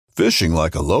Fishing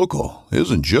like a local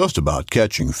isn't just about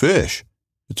catching fish.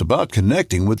 It's about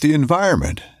connecting with the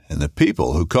environment and the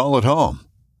people who call it home.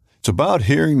 It's about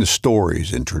hearing the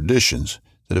stories and traditions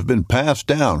that have been passed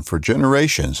down for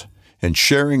generations and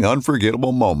sharing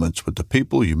unforgettable moments with the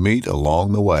people you meet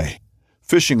along the way.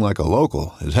 Fishing like a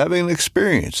local is having an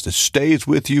experience that stays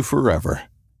with you forever.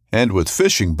 And with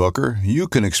Fishing Booker, you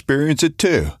can experience it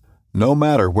too, no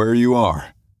matter where you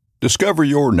are. Discover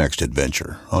your next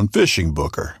adventure on Fishing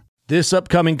Booker. This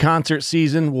upcoming concert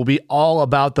season will be all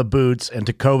about the boots, and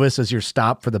Tecovas is your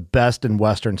stop for the best in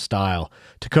Western style.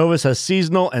 Tecovas has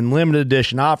seasonal and limited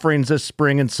edition offerings this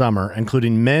spring and summer,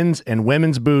 including men's and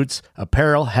women's boots,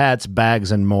 apparel, hats,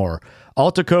 bags, and more.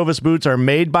 All Tecovas boots are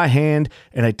made by hand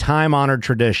in a time-honored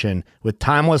tradition with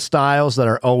timeless styles that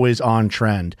are always on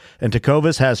trend. And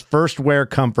Tecovas has first wear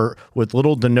comfort with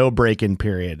little to no break-in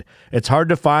period. It's hard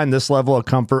to find this level of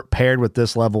comfort paired with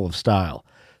this level of style.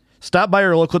 Stop by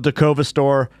your local Tecovas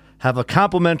store, have a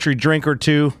complimentary drink or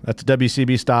two, that's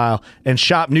WCB style, and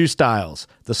shop new styles.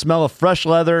 The smell of fresh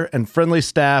leather and friendly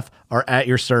staff are at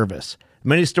your service.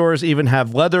 Many stores even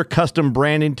have leather custom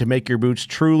branding to make your boots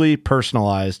truly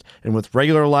personalized. And with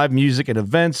regular live music and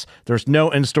events, there's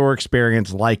no in-store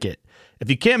experience like it.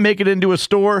 If you can't make it into a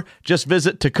store, just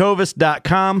visit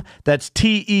tecovas.com. That's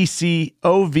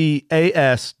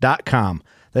TECOVAS.com.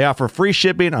 They offer free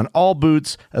shipping on all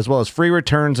boots, as well as free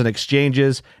returns and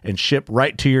exchanges, and ship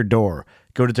right to your door.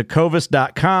 Go to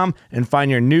tecovas.com and find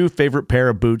your new favorite pair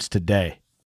of boots today.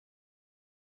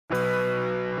 The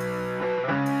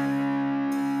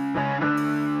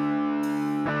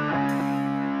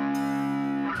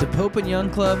Pope and Young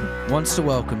Club wants to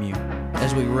welcome you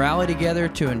as we rally together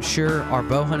to ensure our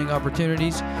bow hunting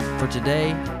opportunities for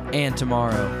today and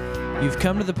tomorrow. You've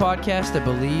come to the podcast that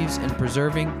believes in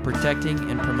preserving, protecting,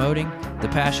 and promoting the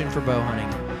passion for bow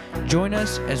hunting. Join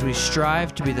us as we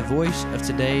strive to be the voice of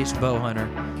today's bow hunter.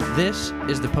 This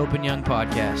is the Pope and Young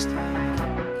Podcast.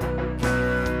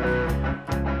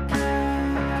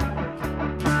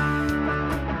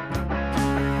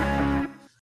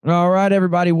 All right,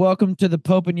 everybody. Welcome to the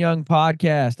Pope and Young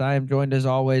Podcast. I am joined as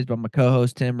always by my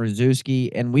co-host Tim Rzuski,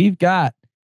 and we've got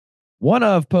one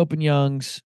of Pope and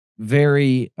Young's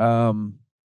very well,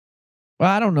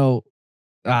 I don't know.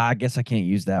 I guess I can't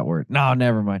use that word. No,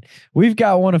 never mind. We've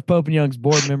got one of Pope and Young's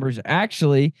board members,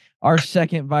 actually our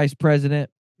second vice president,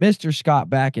 Mr. Scott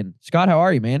Bakken. Scott, how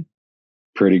are you, man?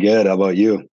 Pretty good. How about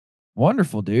you?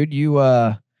 Wonderful, dude. You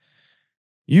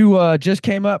just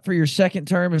came up for your second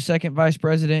term as second vice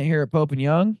president here at Pope and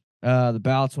Young. The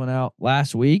ballots went out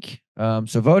last week.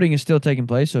 So voting is still taking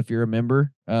place. So if you're a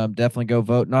member, definitely go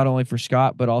vote, not only for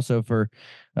Scott, but also for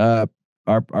our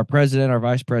president, our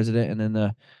vice president, and then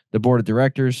the board of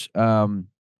directors.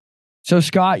 So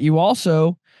Scott, you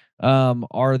also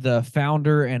are the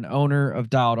founder and owner of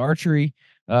Dialed Archery.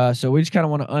 So we just kind of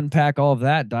want to unpack all of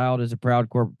that. Dialed is a proud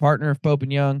corporate partner of Pope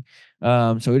and Young.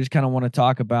 So we just kind of want to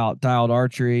talk about Dialed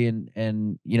Archery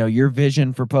and you know, your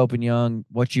vision for Pope and Young,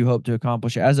 what you hope to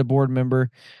accomplish as a board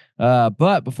member.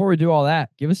 But before we do all that,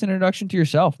 give us an introduction to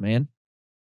yourself, man.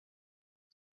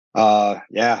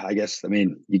 Yeah, I guess, I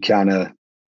mean, you kind of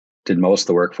did most of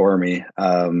the work for me.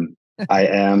 I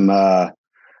am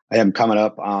coming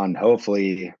up on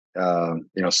hopefully,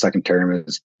 second term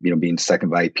is, being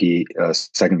second VP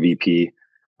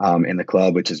in the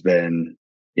club, which has been,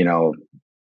 a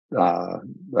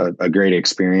great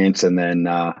experience. And then,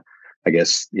 I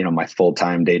guess, my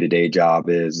full-time day-to-day job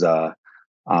is, I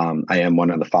am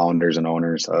one of the founders and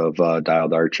owners of,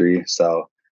 Dialed Archery. So,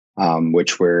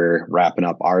 which we're wrapping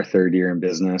up our third year in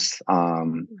business.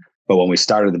 But when we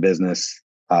started the business,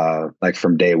 like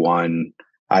from day one,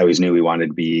 I always knew we wanted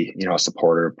to be, a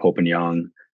supporter of Pope and Young.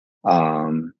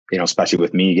 Especially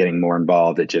with me getting more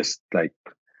involved, it just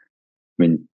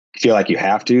feel like you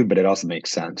have to, but it also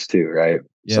makes sense too, right?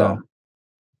 Yeah. So.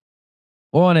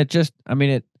 Well, and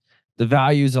the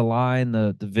values align,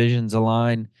 the visions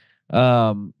align.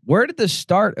 Where did the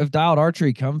start of Dialed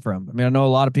Archery come from? I mean, I know a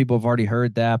lot of people have already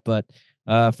heard that, but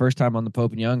first time on the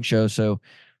Pope and Young show. So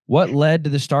what led to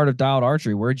the start of Dialed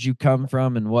Archery? Where'd you come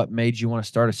from and what made you want to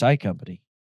start a site company?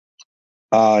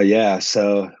 Yeah.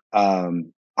 So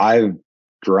I've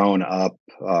grown up,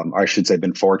 or I should say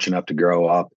been fortunate enough to grow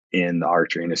up in the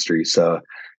archery industry. So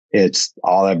it's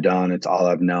all I've done. It's all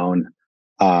I've known.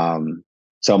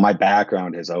 So my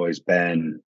background has always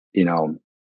been, and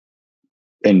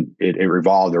it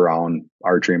revolved around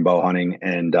archery and bow hunting.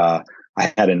 And I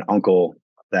had an uncle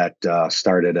that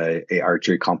started a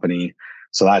archery company.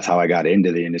 So that's how I got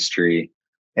into the industry.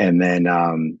 And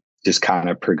then just kind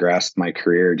of progressed my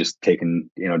career, just taking,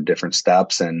 different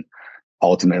steps. And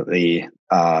ultimately,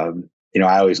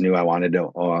 I always knew I wanted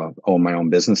to own my own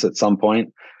business at some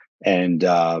point. And,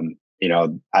 I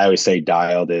always say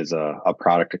Dialed is a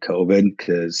product of COVID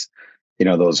because,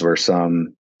 those were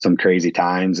some crazy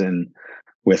times. And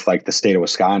with like the state of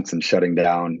Wisconsin shutting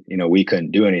down, we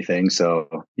couldn't do anything. So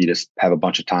you just have a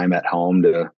bunch of time at home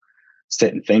to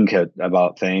sit and think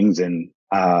about things. And,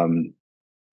 I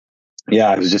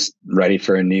was just ready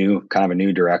for a new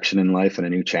direction in life and a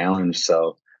new challenge.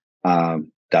 So,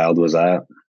 Dialed was that.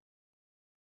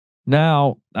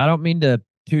 Now, I don't mean to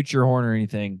toot your horn or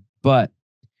anything, but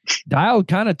Dialed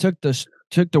kind of took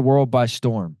the world by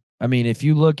storm. I mean, if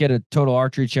you look at a total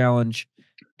archery challenge,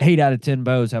 8 out of 10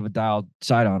 bows have a Dialed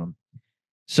sight on them.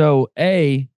 So,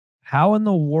 A, how in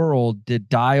the world did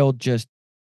Dialed just,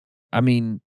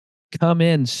 come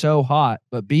in so hot?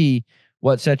 But B,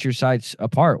 what sets your sights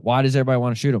apart? Why does everybody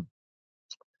want to shoot them?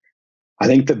 I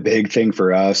think the big thing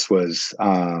for us was,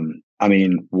 one,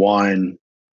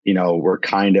 we're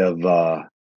kind of,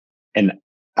 and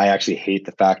I actually hate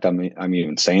the fact I'm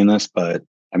even saying this, but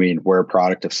we're a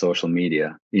product of social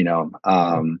media,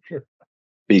 Sure.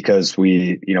 because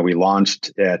we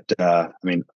launched at,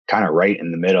 kind of right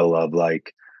in the middle of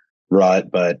like rut,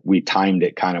 but we timed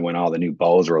it kind of when all the new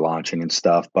bows were launching and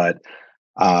stuff. But,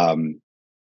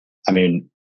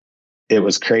 it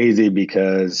was crazy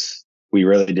because we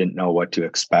really didn't know what to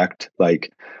expect.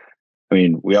 Like,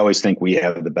 we always think we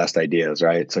have the best ideas,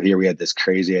 right? So here we had this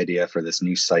crazy idea for this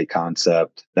new site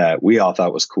concept that we all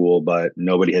thought was cool, but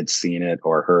nobody had seen it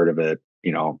or heard of it,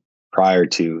 prior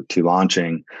to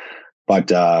launching.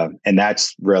 But and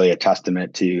that's really a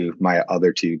testament to my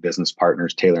other two business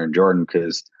partners, Taylor and Jordan,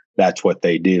 because that's what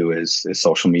they do is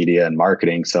social media and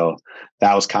marketing. So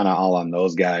that was kind of all on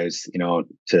those guys,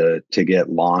 to get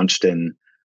launched. And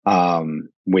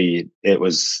we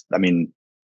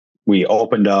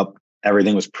opened up,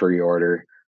 everything was pre-order.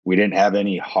 We didn't have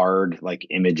any hard like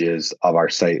images of our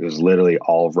site. It was literally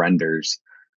all renders.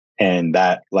 And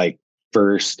that like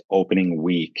first opening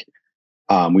week,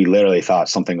 we literally thought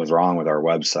something was wrong with our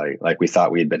website. Like we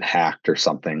thought we had been hacked or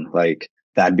something. Like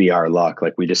that'd be our luck.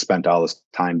 Like we just spent all this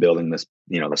time building this,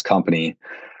 this company,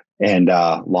 and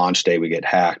launch day we get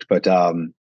hacked. But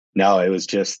no, it was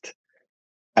just,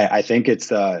 I think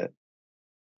it's it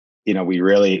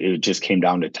just came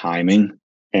down to timing.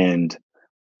 And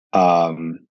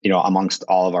amongst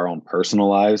all of our own personal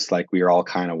lives, like we were all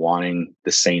kind of wanting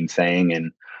the same thing.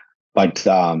 And but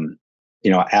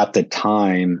at the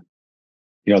time,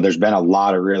 there's been a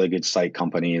lot of really good site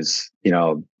companies,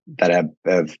 that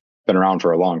have been around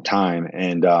for a long time.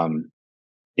 And,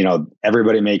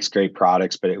 everybody makes great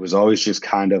products, but it was always just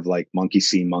kind of like monkey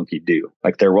see, monkey do.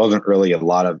 Like there wasn't really a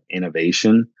lot of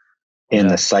innovation in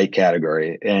the site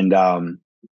category. And,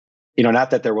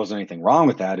 not that there wasn't anything wrong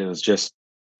with that. It was just,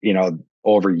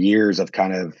 over years of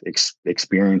kind of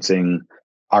experiencing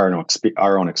our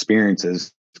own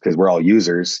experiences, because we're all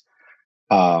users.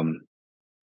 When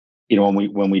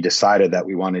we decided that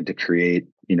we wanted to create,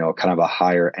 kind of a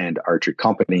higher end archery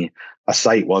company, a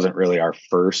site wasn't really our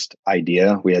first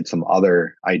idea. We had some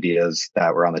other ideas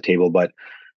that were on the table, but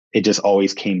it just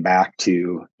always came back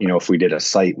to, if we did a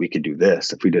site, we could do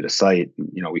this. If we did a site,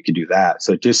 we could do that.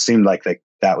 So it just seemed like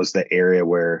that was the area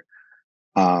where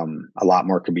a lot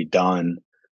more could be done,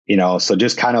 so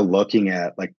just kind of looking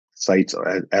at like sites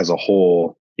as a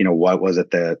whole, what was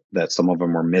it that some of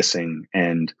them were missing?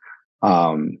 And,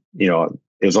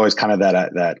 it was always kind of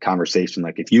that conversation,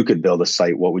 like if you could build a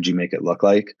site, what would you make it look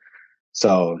like?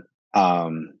 So,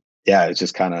 it's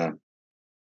just kind of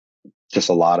just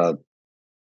a lot of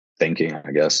thinking,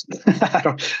 I guess. I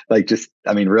don't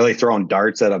really throwing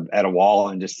darts at a wall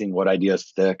and just seeing what ideas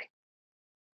stick.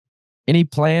 Any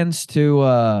plans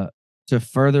to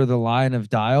further the line of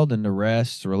Dialed into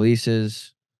rests,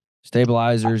 releases,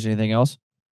 stabilizers, anything else?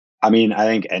 I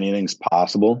think anything's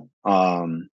possible.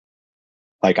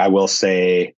 Like I will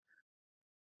say,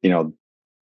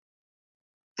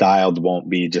 Dialed won't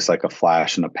be just like a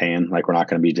flash in the pan. Like we're not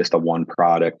going to be just a one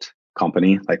product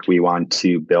company. Like we want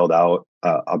to build out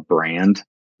a brand,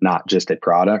 not just a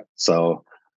product. So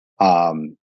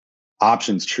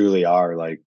options truly are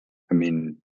like,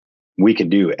 we can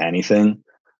do anything,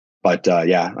 but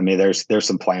there's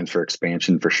some plans for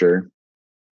expansion for sure.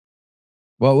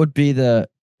 What would be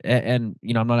and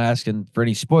I'm not asking for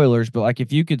any spoilers, but like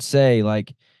if you could say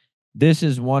like this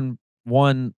is one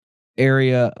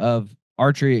area of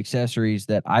archery accessories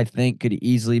that I think could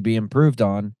easily be improved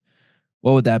on,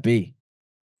 what would that be?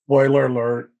 Spoiler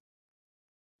alert.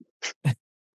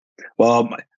 Well,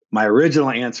 my original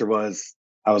answer was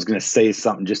I was going to say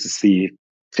something just to see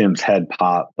Tim's head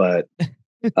pop, but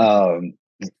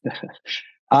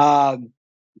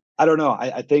I don't know.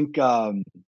 I think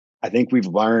we've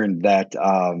learned that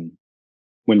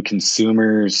when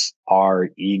consumers are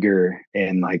eager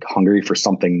and like hungry for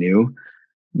something new,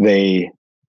 they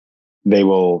they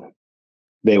will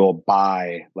they will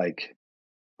buy like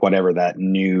whatever that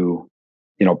new,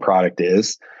 product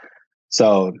is.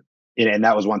 So, and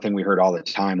that was one thing we heard all the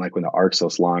time, like when the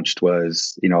Arxos launched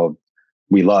was,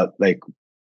 we love like,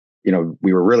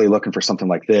 we were really looking for something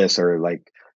like this, or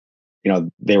like,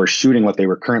 they were shooting what they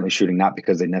were currently shooting, not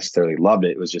because they necessarily loved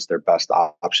it. It was just their best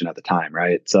option at the time.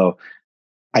 Right. So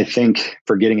I think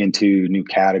for getting into new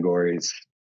categories,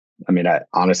 I mean,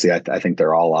 honestly, I think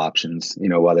they're all options,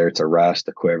 whether it's a rest,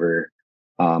 a quiver,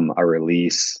 a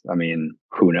release. I mean,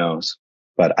 who knows?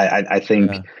 But I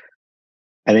think, Yeah.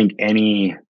 I think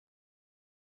any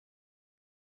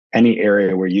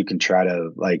area where you can try to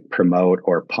like promote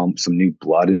or pump some new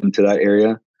blood into that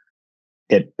area,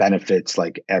 it benefits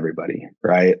like everybody,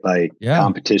 right? Like Yeah.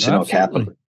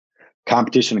 Absolutely.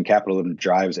 competition and capitalism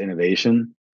drives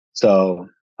innovation. So,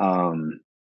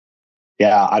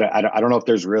 yeah, I don't know if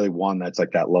there's really one that's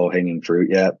like that low hanging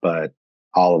fruit yet, but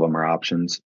all of them are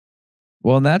options.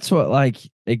 Well, and that's what, like,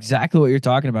 exactly what you're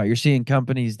talking about. You're seeing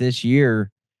companies this year,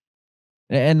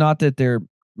 and not that they're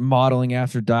modeling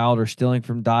after Dialed or stealing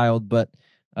from Dialed, but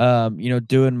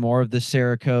doing more of the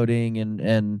Cerakoting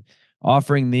and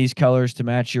offering these colors to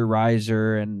match your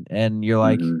riser, and you're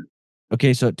like, Hmm.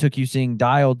 okay, so it took you seeing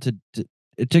Dialed to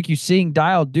it took you seeing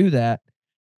Dialed do that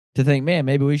to think, man,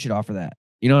 maybe we should offer that.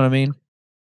 You know what I mean?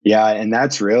 Yeah, and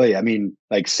that's really, I mean,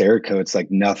 like Cerakote's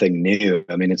like nothing new.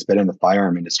 I mean, it's been in the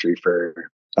firearm industry for,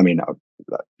 I mean,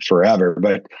 forever.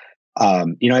 But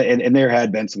and there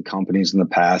had been some companies in the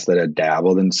past that had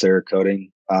dabbled in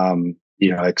Cerakoting,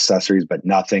 accessories, but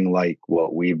nothing like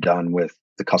what we've done with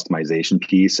the customization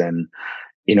piece. And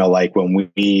like when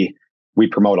we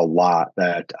promote a lot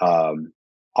that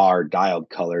our dialed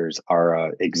colors are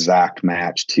a exact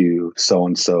match to so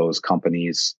and so's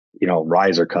company's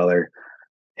riser color.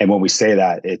 And when we say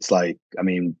that, it's like, I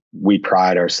mean, we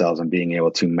pride ourselves on being able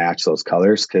to match those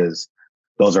colors because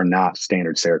those are not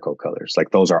standard Cerakote colors. Like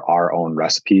those are our own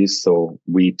recipes. So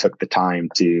we took the time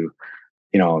to,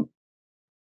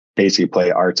 basically play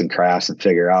arts and crafts and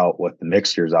figure out what the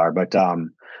mixtures are. But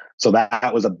so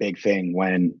that was a big thing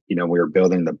when, we were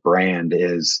building the brand,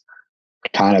 is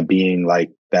kind of being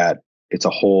like that. It's a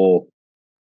whole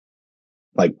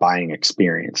like buying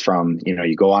experience from,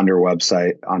 you go onto our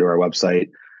website,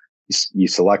 you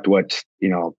select what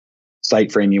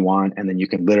sight frame you want, and then you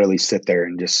can literally sit there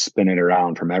and just spin it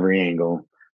around from every angle,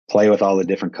 play with all the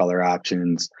different color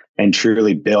options, and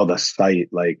truly build a sight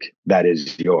like that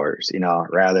is yours,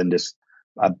 rather than just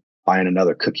buying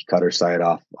another cookie cutter sight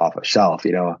off a shelf.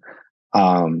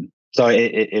 So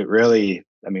it really,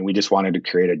 I mean, we just wanted to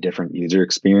create a different user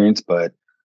experience, but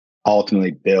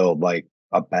ultimately build like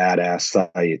a badass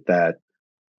site that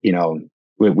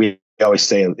we always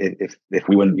say if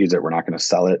we wouldn't use it, we're not going to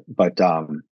sell it. But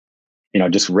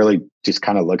just really just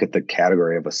kind of look at the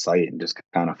category of a site and just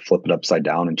kind of flip it upside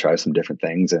down and try some different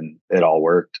things, and it all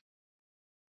worked.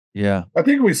 Yeah. I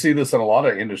think we see this in a lot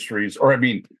of industries, or I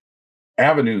mean,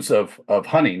 avenues of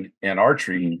hunting and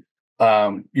archery.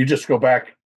 You just go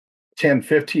back 10,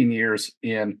 15 years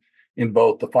in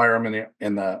both the firearm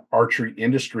and the archery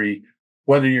industry.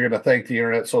 Whether you're going to thank the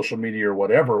internet, social media, or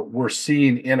whatever, we're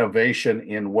seeing innovation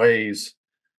in ways,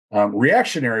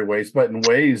 reactionary ways, but in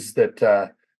ways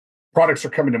that products are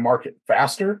coming to market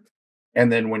faster.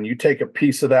 And then when you take a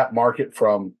piece of that market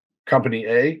from company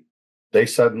A, they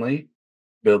suddenly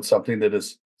build something that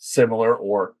is similar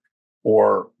or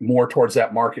more towards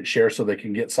that market share, so they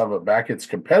can get some of it back. It's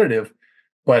competitive,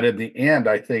 but in the end,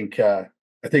 I think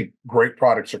great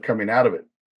products are coming out of it.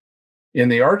 In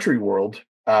the archery world,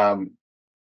 and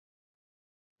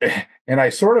I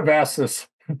sort of ask this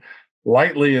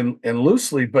lightly and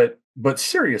loosely, but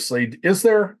seriously, is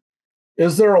there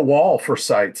a wall for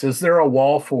sights? Is there a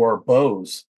wall for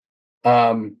bows?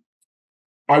 When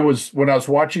I was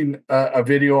watching a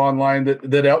video online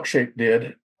that Elk Shape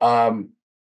did,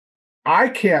 I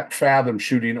can't fathom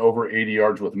shooting over 80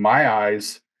 yards with my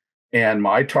eyes and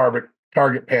my target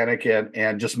panic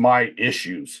and just my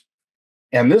issues.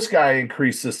 And this guy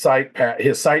increased his sight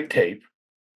tape,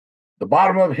 the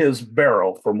bottom of his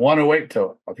barrel, from 108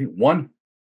 to I think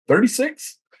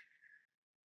 136.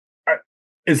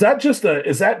 Is that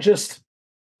just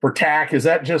for tack? Is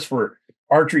that just for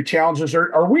archery challenges?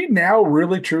 Or are we now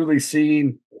really truly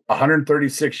seeing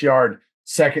 136-yard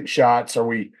second shots? Are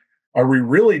we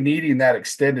really needing that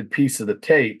extended piece of the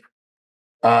tape?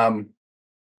 And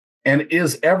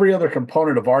is every other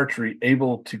component of archery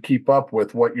able to keep up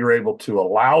with what you're able to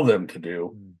allow them to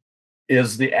do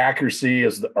is the accuracy,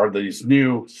 are these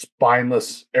new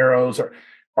spineless arrows,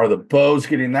 are the bows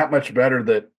getting that much better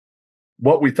that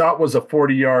what we thought was a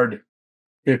 40-yard,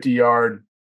 50-yard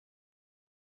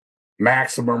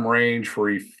maximum range for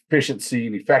efficiency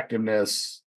and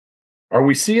effectiveness, are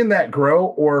we seeing that grow,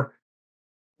 or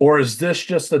is this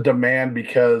just a demand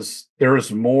because there are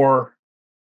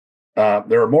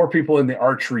more people in the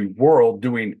archery world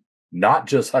doing not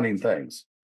just hunting things?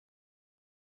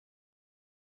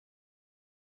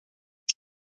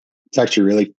 It's actually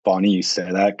really funny you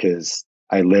say that, because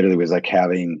I literally was like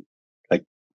having like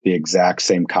the exact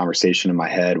same conversation in my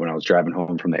head when I was driving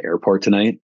home from the airport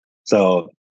tonight.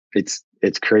 So it's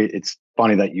great. It's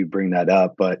funny that you bring that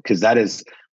up, but because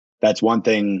that's one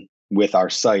thing with our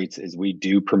sites is we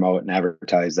do promote and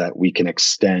advertise that we can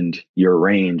extend your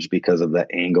range because of the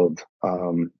angled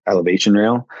elevation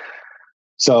rail.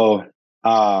 So,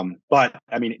 but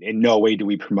I mean, in no way do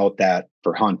we promote that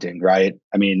for hunting, right?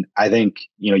 I mean, I think,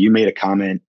 you made a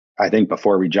comment, I think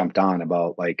before we jumped on,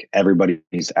 about like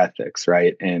everybody's ethics,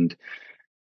 right? And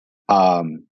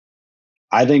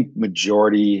I think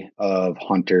majority of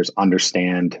hunters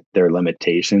understand their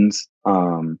limitations.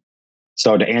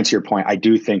 So to answer your point, I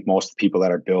do think most people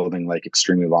that are building like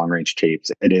extremely long range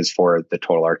tapes, it is for the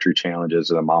Total Archery Challenges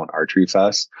or the Mount Archery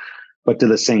Fest. But to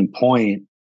the same point,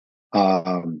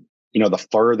 the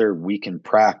further we can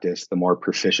practice, the more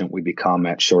proficient we become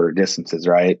at shorter distances,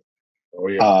 right? Oh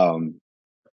yeah.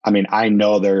 I mean, I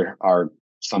know there are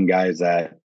some guys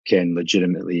that can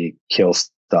legitimately kill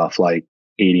stuff like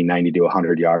 80, 90 to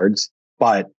 100 yards,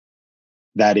 but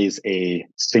that is a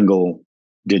single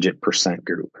digit percent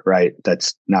group, right?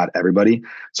 That's not everybody.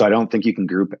 So I don't think you can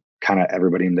group kind of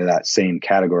everybody into that same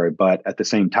category. But at the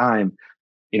same time,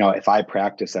 if I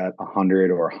practice at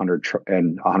 100 or 100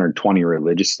 and 120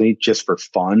 religiously just for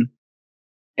fun,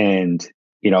 and,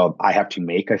 I have to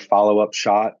make a follow-up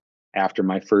shot after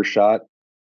my first shot,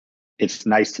 it's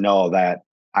nice to know that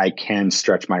I can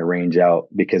stretch my range out,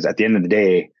 because at the end of the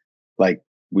day, like,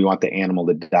 we want the animal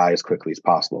to die as quickly as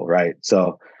possible, right?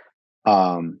 So,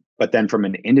 but then from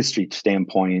an industry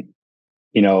standpoint,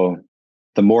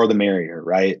 the more the merrier,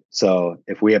 right? So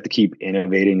if we have to keep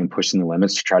innovating and pushing the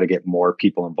limits to try to get more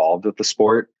people involved with the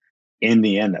sport, in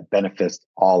the end, that benefits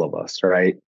all of us,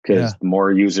 right? Because the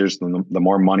more users, the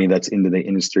more money that's into the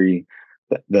industry,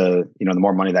 the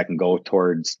more money that can go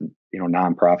towards,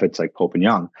 nonprofits like Pope and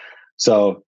Young.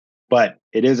 So, but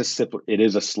it is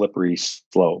a slippery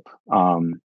slope.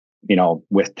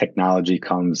 With technology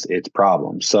comes its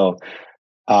problems. So,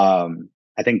 I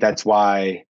think that's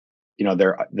why,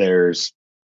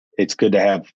 it's good to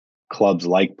have clubs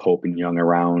like Pope and Young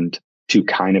around to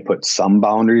kind of put some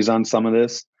boundaries on some of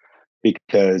this,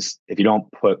 because if you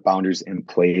don't put boundaries in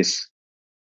place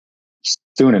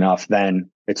soon enough, then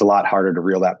it's a lot harder to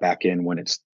reel that back in when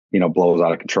it's, blows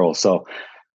out of control. So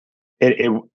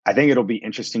I think it'll be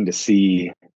interesting to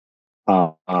see,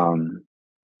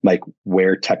 like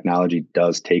where technology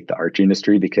does take the archery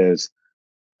industry, because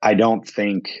I don't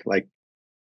think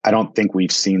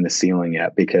we've seen the ceiling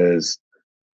yet, because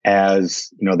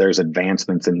as there's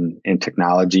advancements in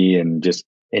technology and just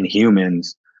in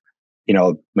humans,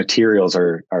 materials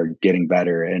are getting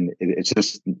better, and it's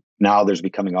just now there's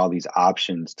becoming all these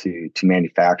options to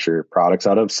manufacture products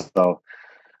out of. So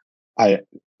I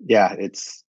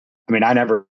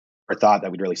never thought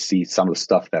that we'd really see some of the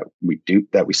stuff that we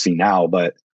see now,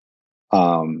 but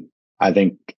I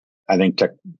think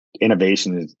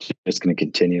innovation is just going to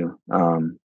continue.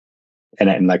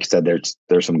 And like I said, there's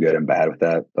some good and bad with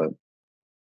that, but.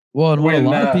 Well, and what a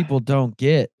lot of people don't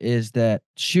get is that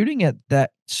shooting at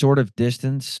that sort of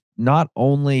distance not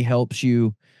only helps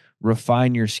you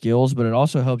refine your skills, but it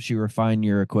also helps you refine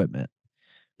your equipment.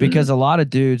 Because a lot of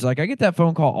dudes, like, I get that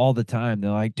phone call all the time.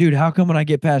 They're like, dude, how come when I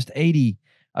get past 80,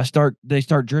 they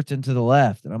start drifting to the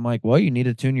left? And I'm like, well, you need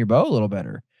to tune your bow a little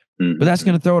better. But that's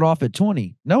going to throw it off at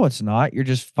 20. No, it's not. You're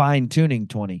just fine tuning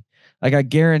 20. Like, I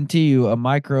guarantee you a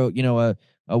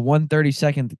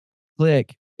 1/32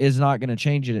 click is not going to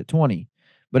change it at 20,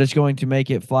 but it's going to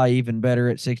make it fly even better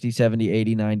at 60, 70,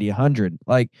 80, 90, 100.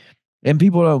 Like, and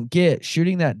people don't get,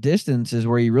 shooting that distance is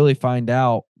where you really find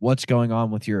out what's going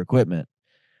on with your equipment.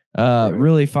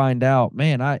 Really find out,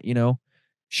 man,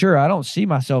 sure, I don't see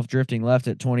myself drifting left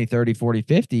at 20, 30, 40,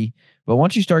 50, but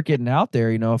once you start getting out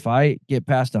there, if I get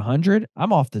past 100,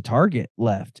 I'm off the target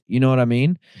left. You know what I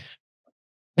mean?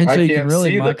 And so you can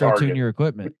really micro tune your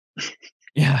equipment.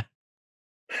 Yeah.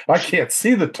 I can't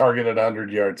see the target at 100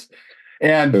 yards.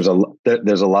 And there's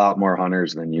a lot more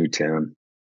hunters than you, Tim.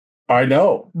 I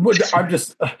know. I'm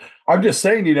just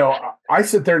saying, I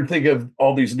sit there and think of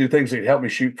all these new things that can help me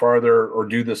shoot farther or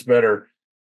do this better.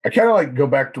 I kind of like go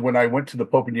back to when I went to the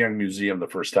Pope and Young Museum the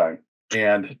first time.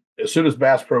 And as soon as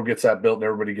Bass Pro gets that built and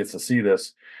everybody gets to see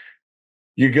this,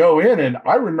 you go in, and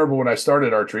I remember when I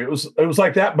started archery, it was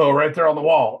like that bow right there on the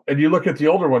wall. And you look at the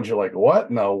older ones, you're like, what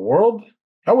in the world?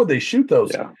 How would they shoot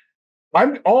those? Yeah.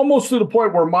 I'm almost to the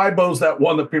point where my bow's that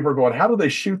one that people are going, how do they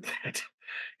shoot that?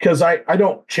 Because I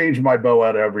don't change my bow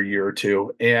out every year or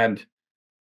two. And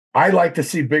I like to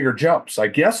see bigger jumps, I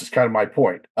guess is kind of my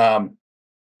point.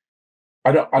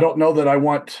 I don't know that I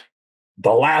want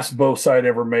the last bow sight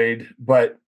ever made,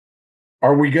 but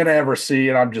are we going to ever see,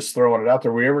 and I'm just throwing it out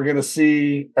there, are we ever going to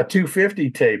see a 250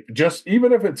 tape? Just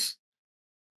even if it's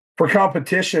for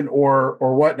competition or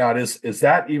whatnot, is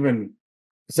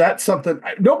that something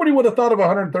nobody would have thought of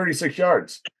 136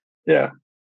 yards? Yeah.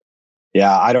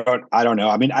 Yeah. I don't know.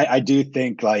 I mean, I do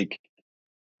think like,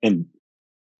 and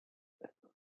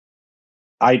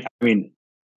I mean,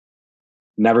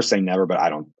 never say never, but I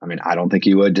don't think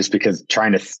you would, just because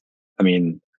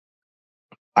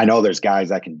I know there's guys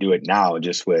that can do it now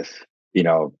just with,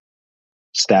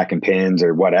 stacking pins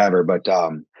or whatever, but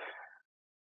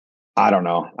I don't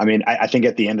know. I mean, I think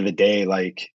at the end of the day,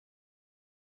 like,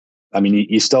 I mean,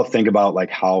 you still think about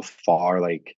like how far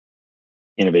like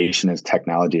innovation as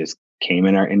technology has came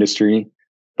in our industry,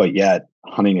 but yet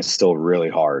hunting is still really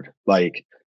hard. Like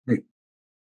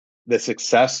the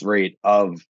success rate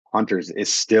of hunters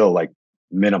is still like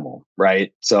minimal,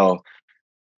 right? So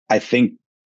I think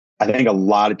a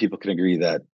lot of people can agree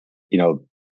that,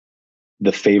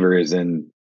 the favor is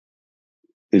in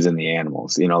the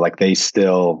animals, like they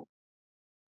still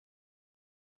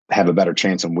have a better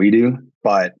chance than we do.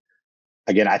 But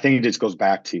again, I think it just goes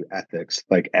back to ethics.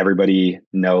 Like everybody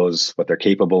knows what they're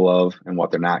capable of and what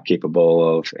they're not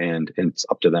capable of, and it's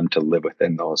up to them to live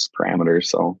within those parameters.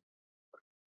 So,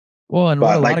 Well, and but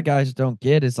what a like, lot of guys don't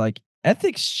get is like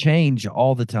ethics change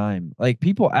all the time. Like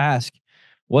people ask,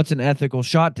 what's an ethical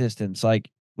shot distance? Like,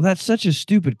 well, that's such a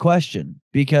stupid question,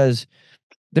 because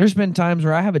there's been times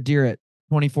where I have a deer at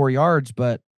 24 yards,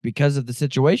 but because of the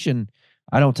situation,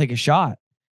 I don't take a shot.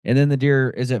 And then the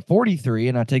deer is at 43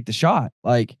 and I take the shot,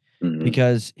 like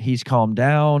because he's calmed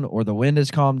down, or the wind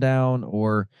has calmed down,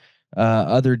 or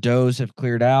other does have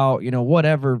cleared out,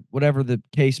 whatever the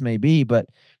case may be. But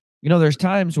there's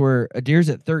times where a deer's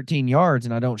at 13 yards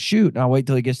and I don't shoot, and I'll wait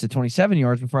till he gets to 27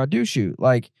 yards before I do shoot.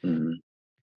 Like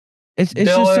it's just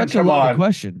Dylan, such a come loaded on.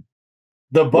 question.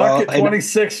 The buck Well, at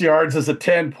 26 yards is a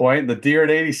 10 point. The deer at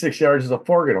 86 yards is a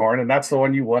forked horn, and that's the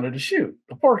one you wanted to shoot,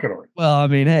 the forked horn. Well, I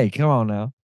mean, hey, come on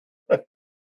now.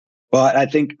 well, I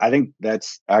think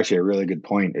that's actually a really good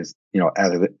point. Is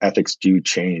ethics do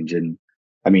change, and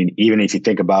I mean, even if you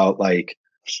think about like,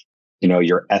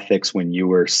 your ethics when you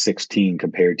were 16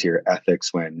 compared to your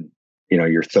ethics when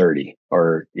you're 30,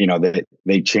 or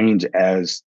they change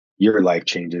as your life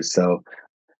changes. So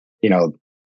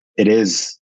it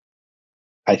is,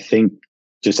 I think,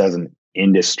 just as an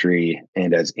industry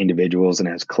and as individuals and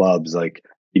as clubs, like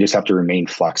you just have to remain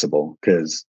flexible,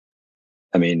 because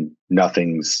I mean,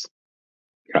 nothing's,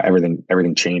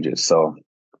 everything changes. So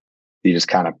you just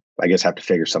kind of, I guess, have to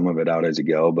figure some of it out as you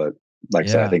go. But like I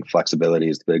said, I think flexibility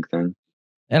is the big thing.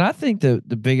 And I think the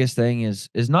biggest thing is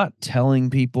not telling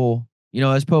people,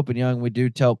 as Pope and Young,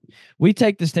 we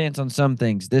take the stance on some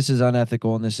things. This is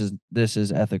unethical and this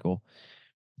is ethical.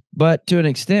 But to an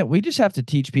extent, we just have to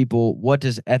teach people, what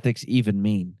does ethics even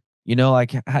mean?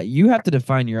 Like how, you have to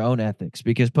define your own ethics,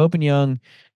 because Pope and Young,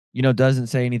 doesn't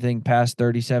say anything past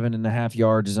 37.5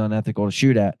 yards is unethical to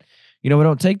shoot at. We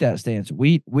don't take that stance.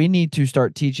 We need to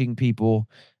start teaching people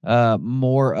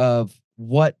more of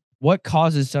what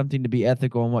causes something to be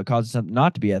ethical and what causes something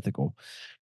not to be ethical.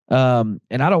 And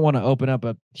I don't want to open up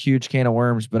a huge can of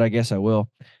worms, but I guess I will.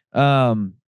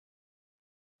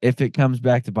 If it comes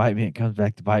back to bite me, it comes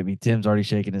back to bite me. Tim's already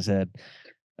shaking his head.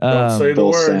 Don't say the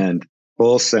word.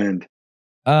 Full send.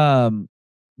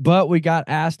 But we got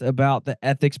asked about the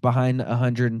ethics behind a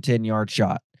 110-yard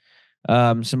shot.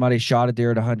 Somebody shot a deer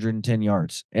at 110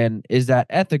 yards, and is that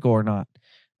ethical or not?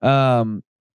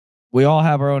 We all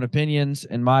have our own opinions.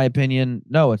 In my opinion,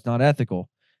 no, it's not ethical.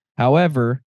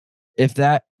 However,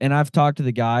 and I've talked to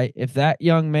the guy, if that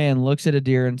young man looks at a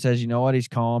deer and says, you know what, he's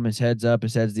calm, his head's up,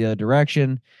 his head's the other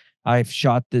direction. I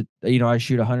shoot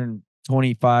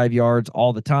 125 yards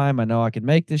all the time. I know I can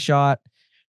make this shot.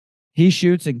 He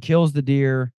shoots and kills the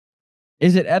deer.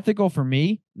 Is it ethical for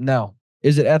me? No.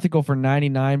 Is it ethical for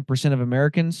 99% of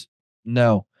Americans?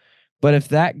 No. But if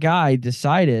that guy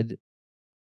decided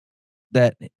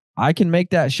that I can make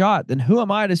that shot, then who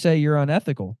am I to say you're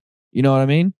unethical? You know what I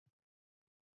mean?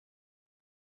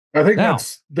 I think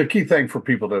that's the key thing for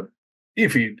people to,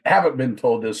 if you haven't been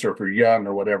told this, or if you're young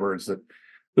or whatever, is that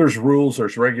there's rules,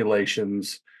 there's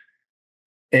regulations,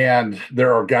 and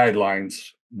there are guidelines.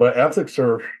 But ethics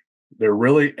they're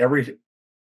really every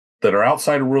that are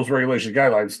outside of rules, regulations,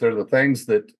 guidelines. They're the things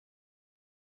that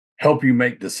help you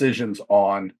make decisions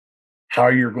on how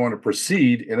you're going to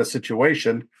proceed in a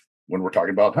situation when we're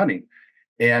talking about hunting.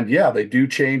 And yeah, they do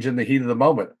change in the heat of the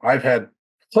moment. I've had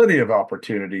plenty of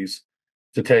opportunities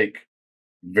to take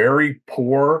very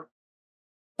poor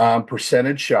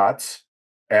percentage shots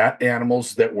at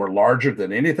animals that were larger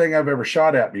than anything I've ever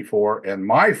shot at before. And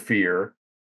my fear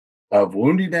of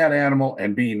wounding that animal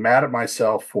and being mad at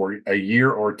myself for a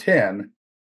year or 10,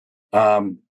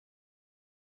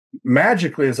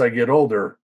 magically, as I get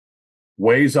older,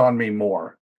 weighs on me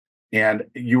more. And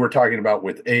you were talking about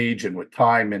with age and with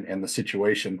time and the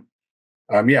situation.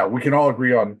 Yeah, we can all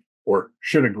agree on, or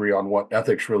should agree on, what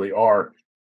ethics really are.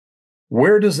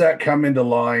 Where does that come into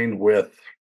line with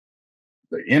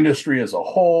the industry as a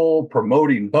whole,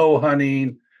 promoting bow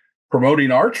hunting,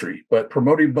 promoting archery, but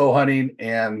promoting bow hunting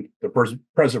and the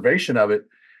preservation of it?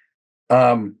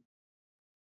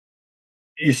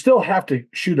 You still have to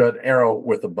shoot an arrow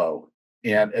with a bow.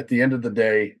 And at the end of the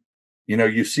day,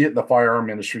 you see it in the firearm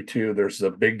industry too. There's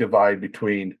a big divide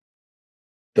between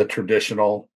the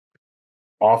traditional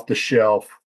off the shelf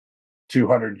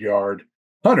 200-yard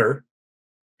hunter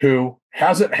who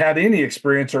hasn't had any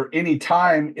experience or any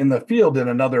time in the field in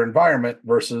another environment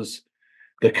versus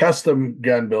the custom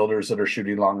gun builders that are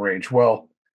shooting long range. Well,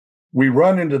 we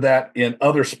run into that in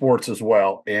other sports as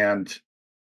well. And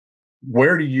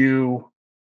where do you,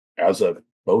 as a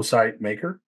bow sight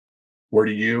maker, where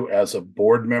do you, as a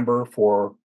board member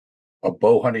for a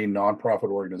bow hunting nonprofit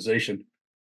organization,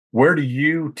 where do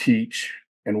you teach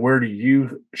and where do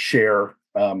you share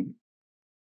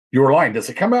your line? Does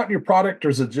it come out in your product, or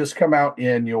does it just come out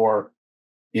in your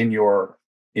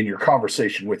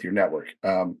conversation with your network?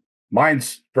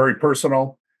 Mine's very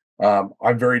personal.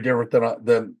 I'm very different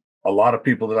than a lot of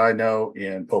people that I know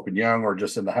in Pope and Young or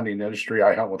just in the hunting industry.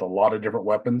 I hunt with a lot of different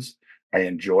weapons. I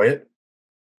enjoy it.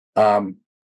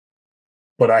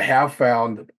 But I have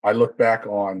found, I look back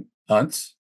on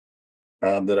hunts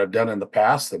that I've done in the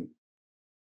past, and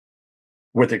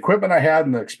with the equipment I had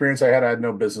and the experience I had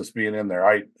no business being in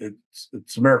there.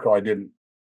 It's a miracle I didn't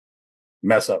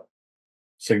mess up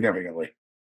significantly.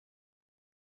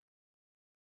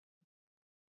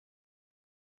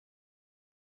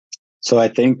 So I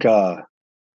think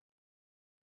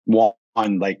one,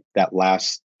 like that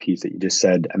last piece that you just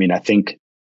said, I mean, I think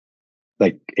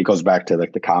like it goes back to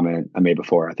like the comment I made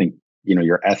before. I think,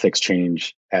 your ethics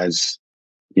change as,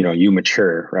 you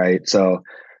mature, right? So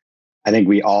I think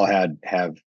we all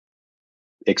have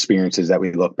experiences that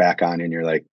we look back on and you're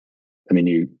like, I mean,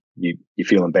 you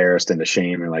feel embarrassed and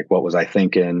ashamed and like, what was I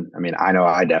thinking? I mean, I know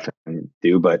I definitely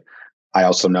do, but I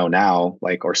also know now,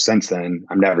 like, or since then,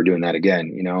 I'm never doing that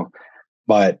again,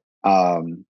 but,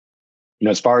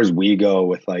 as far as we go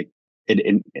with like it,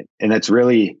 and it's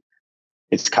really,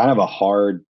 it's kind of a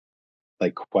hard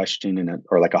like question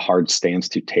or like a hard stance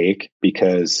to take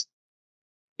because,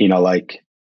 like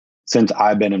since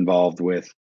I've been involved with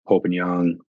Pope and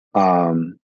Young,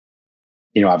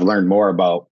 I've learned more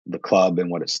about the club and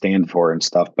what it stands for and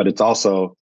stuff, but it's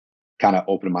also kind of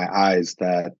opened my eyes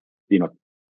that,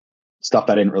 stuff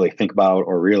that I didn't really think about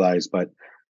or realize, but,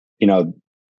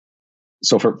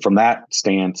 so from that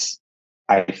stance,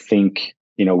 I think,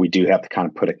 we do have to kind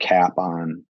of put a cap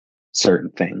on certain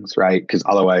things, right? Because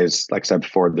otherwise, like I said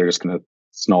before, they're just going to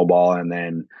snowball, and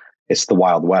then it's the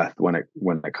Wild West when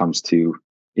it comes to,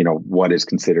 what is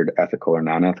considered ethical or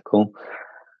non-ethical.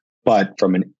 But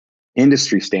from an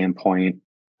industry standpoint,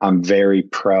 I'm very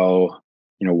pro,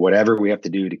 whatever we have to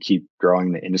do to keep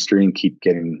growing the industry and keep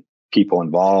getting people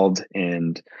involved.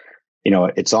 And,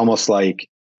 it's almost like,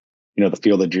 the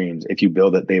field of dreams. If you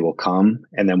build it, they will come,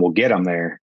 and then we'll get them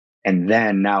there. And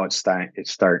then now it's time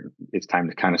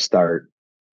to kind of start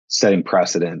setting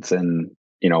precedents and,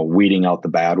 weeding out the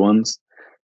bad ones.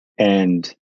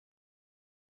 And,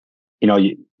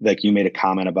 like you made a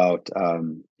comment about,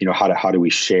 how do we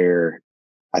share,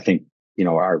 I think,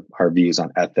 our views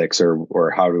on ethics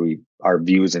or how do our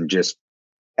views in just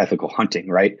ethical hunting.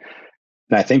 Right.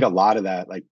 And I think a lot of that,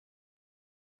 like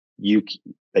you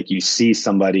see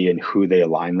somebody and who they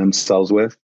align themselves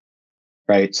with.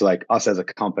 Right. So like us as a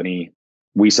company,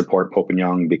 we support Pope and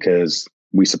Young because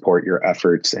we support your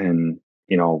efforts and,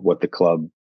 what the club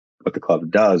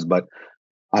does. But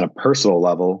on a personal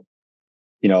level,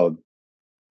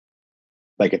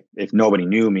 like if nobody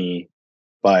knew me,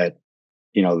 but,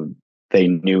 they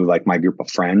knew like my group of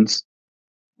friends,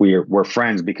 we're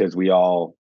friends because we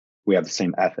have the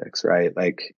same ethics, right?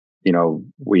 Like,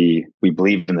 we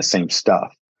believe in the same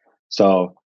stuff.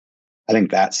 So I think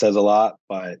that says a lot,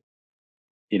 but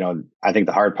I think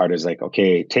the hard part is like,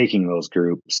 okay, taking those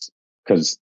groups,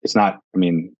 because it's not, I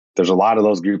mean, there's a lot of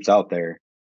those groups out there,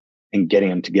 and getting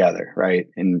them together, right?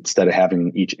 And instead of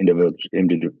having each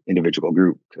individual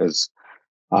group, because,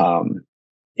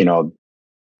 you know,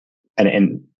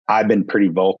 and I've been pretty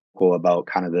vocal about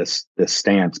kind of this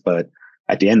stance, but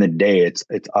at the end of the day, it's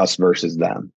us versus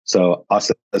them. So us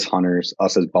as hunters,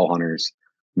 us as bow hunters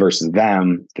versus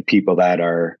them, the people that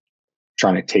are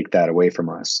trying to take that away from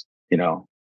us, the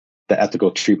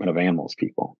ethical treatment of animals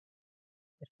people.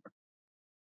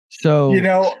 So,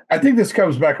 I think this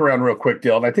comes back around real quick,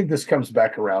 Dylan. I think this comes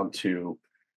back around to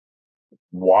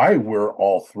why we're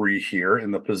all three here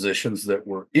in the positions that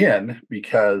we're in,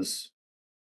 because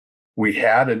we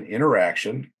had an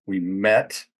interaction. We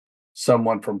met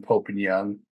someone from Pope and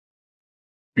Young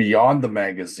beyond the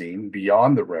magazine,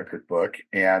 beyond the record book,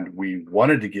 and we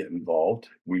wanted to get involved.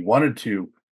 We wanted to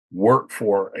work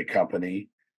for a company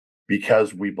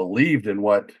because we believed in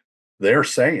what they're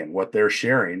saying, what they're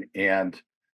sharing. And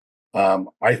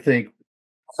I think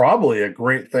probably a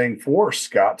great thing for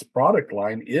Scott's product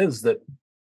line is that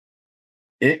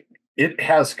it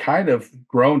has kind of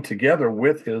grown together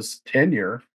with his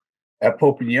tenure at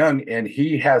Pope and Young, and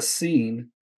he has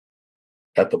seen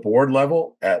at the board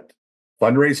level, at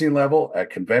fundraising level, at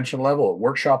convention level, at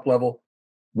workshop level,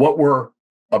 what we're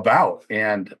about.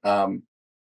 And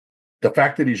the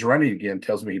fact that he's running again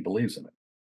tells me he believes in it.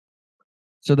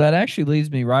 So that actually leads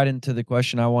me right into the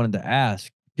question I wanted to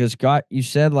ask. Because Scott, you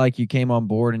said like you came on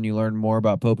board and you learned more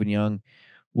about Pope and Young.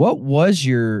 What was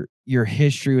your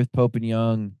history with Pope and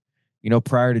Young,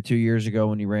 prior to 2 years ago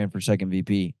when you ran for second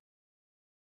VP?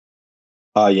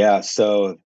 Yeah.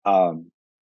 So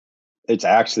it's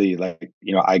actually like,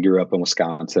 I grew up in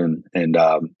Wisconsin and,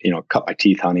 cut my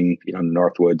teeth hunting, in the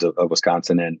north woods of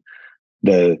Wisconsin. And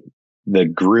the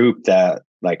group that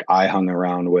like I hung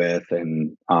around with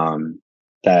and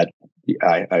that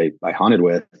I hunted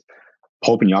with,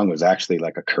 Pope and Young was actually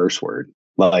like a curse word.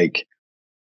 Like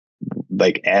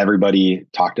everybody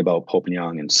talked about Pope and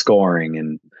Young and scoring,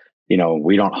 and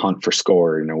we don't hunt for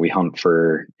score. We hunt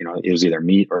for it was either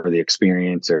meat or the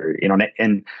experience, or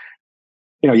and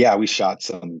yeah, we shot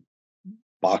some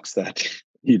bucks that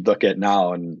you'd look at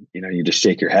now and you just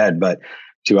shake your head. But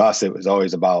to us, it was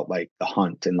always about like the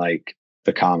hunt and like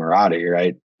the camaraderie,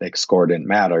 right? Like score didn't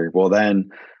matter. Well, then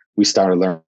we started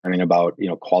learning about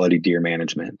quality deer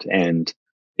management and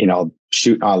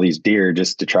shooting all these deer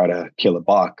just to try to kill a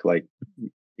buck, like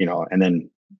and then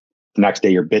the next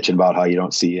day you're bitching about how you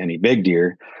don't see any big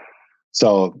deer.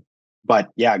 So,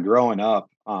 but yeah, growing up,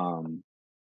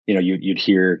 you'd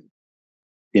hear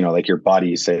like your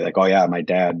buddies say like, oh yeah, my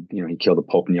dad, he killed a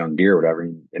Pope and Young deer or whatever,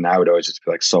 and I would always just be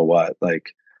like, so what?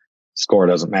 Like score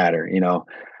doesn't matter,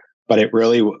 but it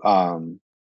really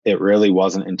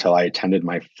wasn't until I attended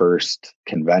my first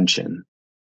convention.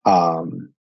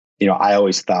 I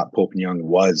always thought Pope and Young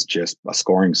was just a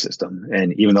scoring system.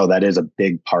 And even though that is a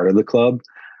big part of the club,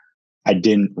 I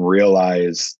didn't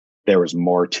realize there was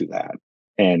more to that.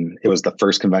 And it was the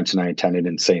first convention I attended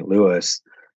in St. Louis.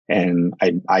 And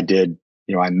I did,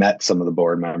 I met some of the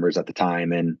board members at the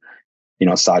time and,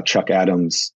 saw Chuck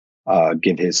Adams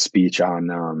give his speech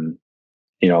on,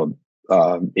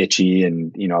 Itchy,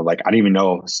 and like I didn't even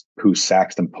know who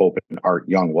Saxton Pope and Art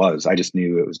Young was. I just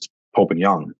knew it was Pope and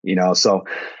Young, so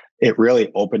it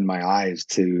really opened my eyes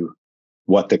to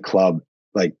what the club,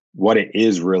 like what it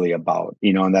is really about,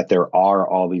 and that there are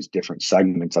all these different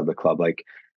segments of the club. Like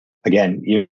again,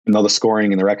 even though the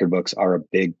scoring and the record books are a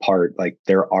big part, like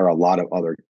there are a lot of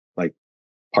other like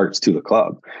parts to the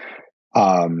club.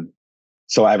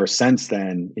 So ever since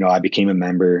then, I became a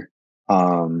member,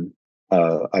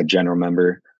 a general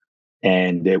member,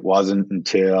 and it wasn't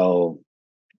until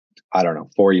I don't know,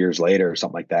 4 years later or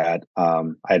something like that. I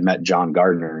had met John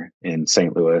Gardner in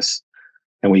St. Louis,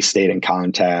 and we stayed in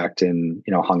contact and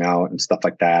hung out and stuff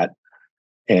like that.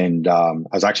 And I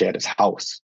was actually at his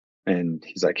house, and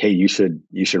he's like, "Hey, you should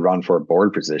run for a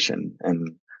board position."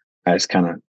 And I just kind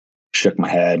of shook my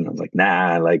head and I was like,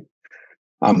 "Nah, like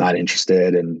I'm not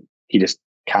interested." And he just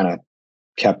kind of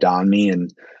kept on me.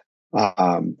 And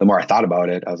the more I thought about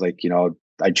it, I was like,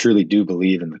 I truly do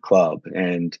believe in the club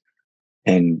and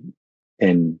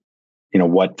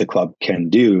what the club can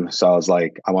do. So I was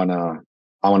like, I want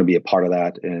to be a part of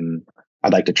that, and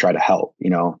I'd like to try to help,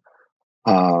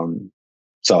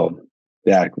 so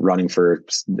yeah, running for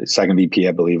second VP,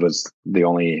 I believe, was the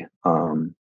only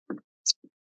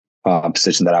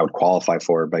position that I would qualify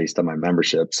for based on my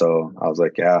membership. So I was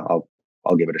like, yeah,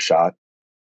 I'll give it a shot.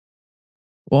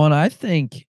 Well, and I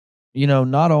think,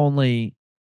 not only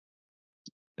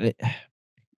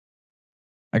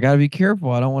I got to be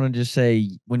careful. I don't want to just say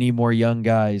we need more young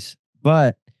guys,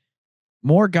 but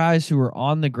more guys who are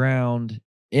on the ground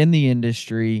in the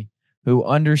industry who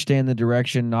understand the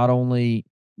direction. Not only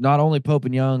Pope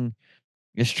and Young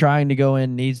is trying to go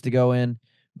in, needs to go in,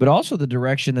 but also the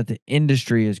direction that the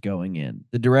industry is going in.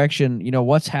 The direction,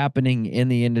 what's happening in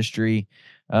the industry.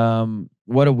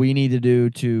 What do we need to do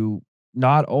to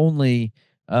not only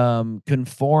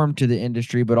conform to the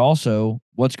industry, but also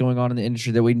what's going on in the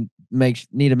industry that we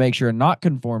need to make sure and not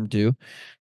conform to.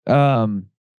 And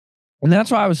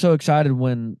that's why I was so excited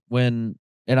when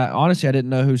and I honestly I didn't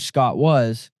know who Scott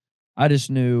was. I just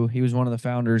knew he was one of the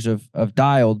founders of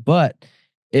Dialed, but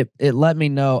it let me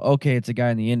know, okay, it's a guy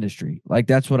in the industry. Like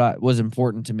that's what was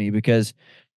important to me because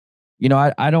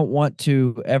I don't want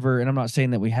to ever, and I'm not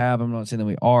saying that I'm not saying that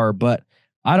we are, but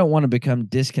I don't want to become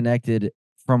disconnected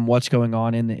from what's going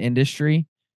on in the industry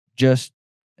just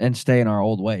and stay in our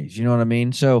old ways. You know what I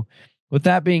mean? So with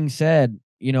that being said,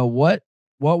 what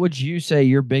would you say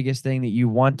your biggest thing that you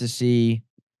want to see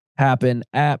happen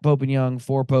at Pope and Young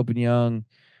for Pope and Young?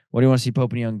 What do you want to see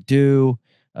Pope and Young do?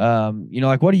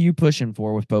 Like what are you pushing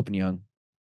for with Pope and Young?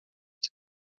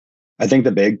 I think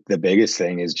the biggest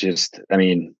thing is just,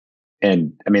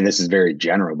 this is very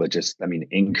general, but just,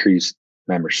 increased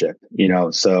membership,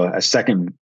 so a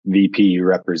second VP, you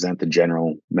represent the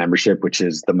general membership, which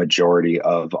is the majority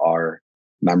of our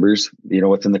members,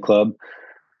 within the club.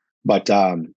 But,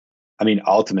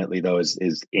 ultimately though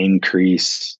is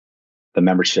increase the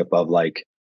membership of like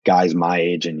guys my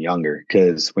age and younger.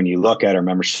 Cause when you look at our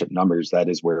membership numbers, that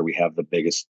is where we have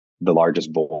the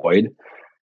largest void.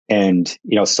 And,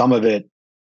 some of it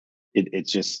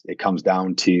comes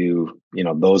down to,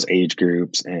 those age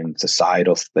groups and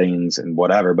societal things and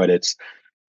whatever, but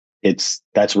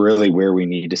that's really where we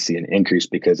need to see an increase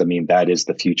because that is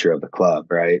the future of the club.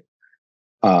 Right.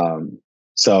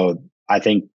 So I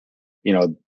think,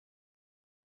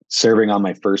 serving on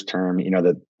my first term,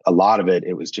 that a lot of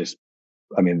it was just,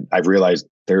 I've realized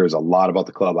there is a lot about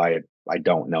the club I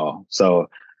don't know. So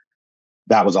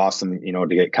that was awesome,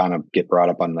 to get brought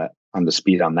up on the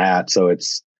speed on that. So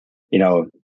it's,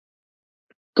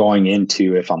 going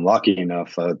into, if I'm lucky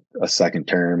enough, a second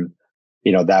term,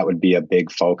 that would be a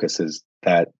big focus is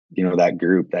that, that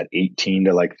group, that 18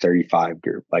 to like 35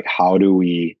 group, like how do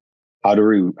we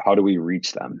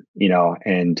reach them,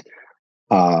 and,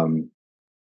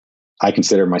 I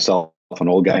consider myself an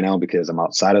old guy now because I'm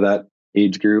outside of that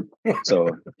age group. So,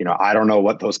 I don't know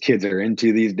what those kids are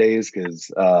into these days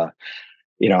because, I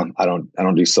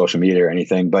don't do social media or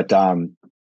anything, but,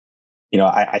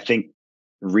 I think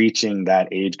reaching that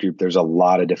age group, there's a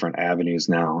lot of different avenues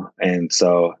now. And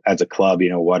so as a club,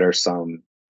 what are some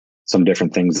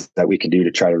different things that we can do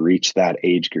to try to reach that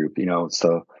age group,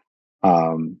 so,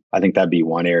 I think that'd be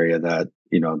one area that,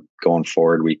 going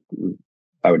forward,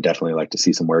 I would definitely like to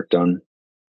see some work done.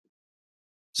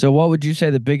 So what would you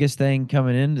say the biggest thing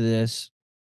coming into this,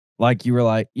 like you were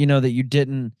like, that you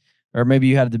didn't, or maybe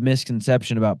you had the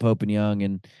misconception about Pope and Young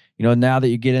and, now that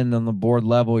you get in on the board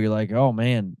level, you're like, oh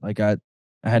man, like I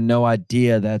had no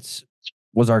idea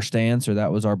was our stance or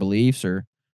that was our beliefs or.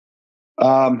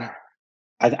 I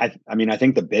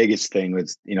think the biggest thing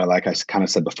was, like I kind of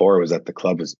said before, was that the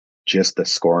club was just the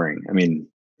scoring.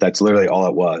 That's literally all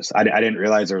it was. I didn't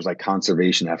realize there was like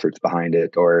conservation efforts behind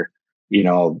it or,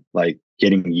 like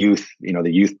getting youth,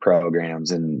 the youth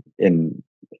programs and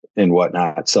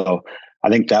whatnot. So I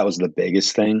think that was the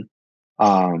biggest thing.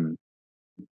 And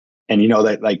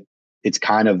that like, it's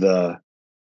kind of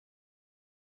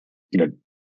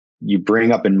you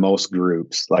bring up in most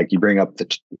groups, like you bring up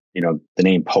the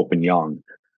name Pope and Young,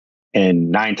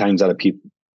 and nine times out of 10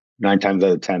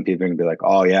 people are going to be like,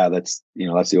 oh yeah, that's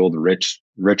the old rich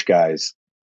guys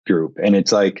group. And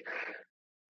it's like,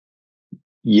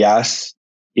 yes,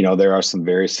 there are some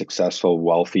very successful,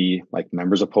 wealthy, like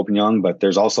members of Pope and Young, but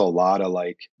there's also a lot of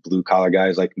like blue collar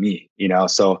guys like me,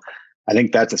 so I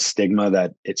think that's a stigma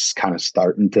that it's kind of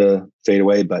starting to fade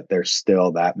away, but there's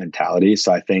still that mentality.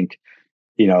 So I think,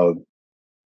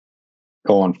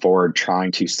 going forward,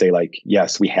 trying to say like,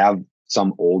 yes, we have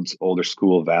some older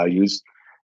school values,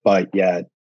 but yet,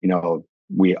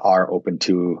 we are open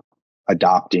to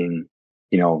adopting,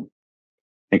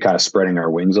 and kind of spreading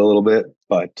our wings a little bit.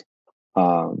 But,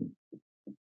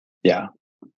 yeah.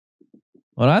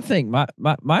 Well, I think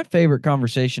my favorite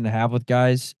conversation to have with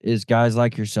guys is guys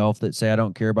like yourself that say, I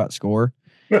don't care about score.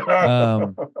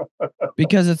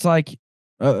 Because it's like,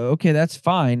 okay, that's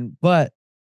fine. But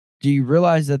do you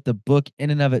realize that the book in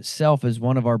and of itself is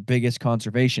one of our biggest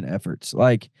conservation efforts?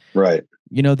 Like, right.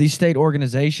 These state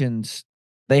organizations,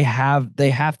 they have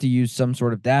to use some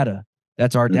sort of data.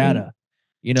 That's our data.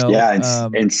 You know, yeah,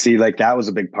 and see, like that was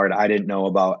a big part I didn't know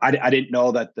about. I didn't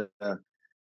know that that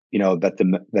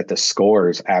the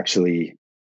scores actually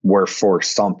were for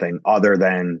something other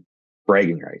than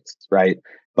bragging rights, right?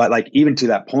 But like even to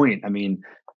that point, I mean,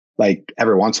 like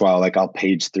every once in a while, like I'll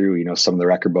page through, some of the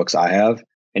record books I have,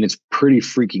 and it's pretty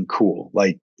freaking cool.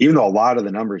 Like even though a lot of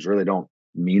the numbers really don't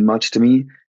mean much to me,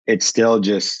 it's still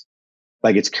just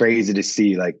like it's crazy to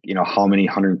see like how many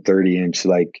 130-inch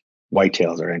like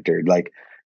whitetails are entered. Like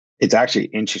it's actually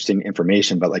interesting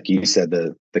information, but like you said,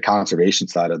 the conservation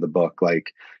side of the book,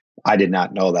 like I did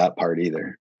not know that part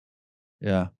either.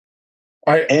 Yeah.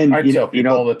 I tell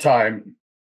people all the time.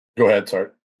 Go ahead, sorry.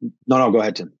 No, go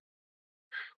ahead, Tim.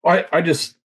 I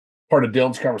just, part of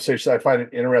Dylan's conversation, I find it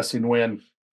interesting when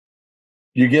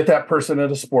you get that person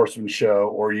at a sportsman show,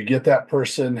 or you get that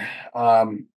person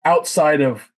outside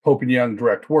of Pope and Young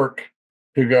direct work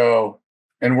who go,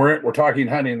 and we're talking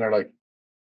hunting, and they're like,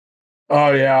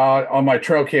 oh yeah, on my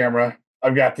trail camera,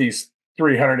 I've got these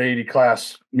 380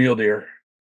 class mule deer.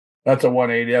 That's a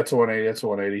 180, that's a 180, that's a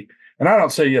 180. And I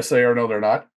don't say yes they are, no they're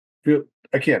not.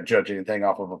 I can't judge anything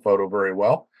off of a photo very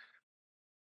well.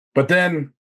 But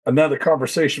then another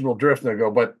conversation will drift and they'll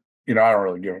go, but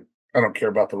I don't care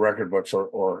about the record books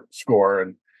or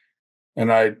score.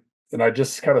 And I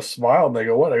just kind of smile and they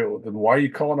go, what? Then why are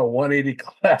you calling a 180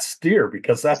 class deer?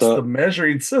 Because that's the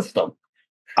measuring system.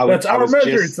 That's our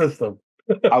measuring system.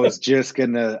 I was just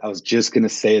gonna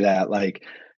say that. Like,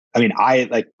 I mean,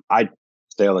 I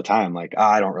say all the time, like,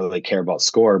 I don't really care about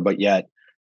score, but yet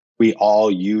we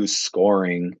all use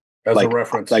scoring as a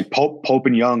reference, like Pope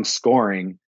and Young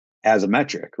scoring as a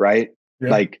metric, right? Yeah.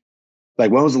 Like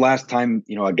when was the last time,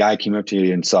 a guy came up to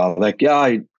you and saw like, yeah,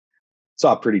 I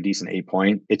saw a pretty decent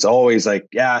 8-point. It's always like,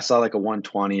 yeah, I saw like a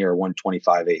 120 or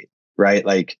 125.8, right?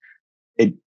 Like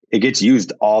it gets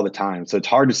used all the time. So it's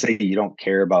hard to say you don't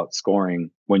care about scoring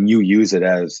when you use it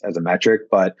as a metric.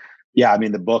 But yeah, I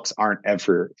mean, the books aren't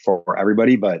ever for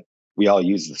everybody, but we all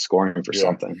use the scoring for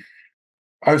something.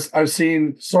 I've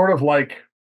seen sort of like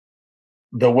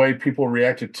the way people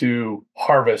reacted to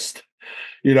harvest,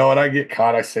 and I get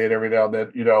caught. I say it every now and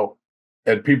then,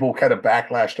 and people kind of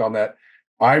backlashed on that.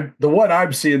 The one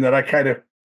I'm seeing that I kind of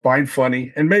find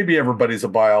funny, and maybe everybody's a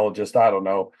biologist, I don't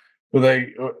know, but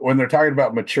when they're talking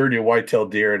about maturity of whitetail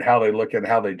deer and how they look and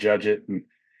how they judge it,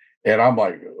 and I'm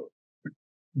like,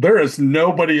 there is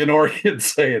nobody in Oregon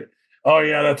saying, oh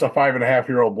yeah, that's a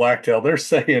 5.5-year-old blacktail.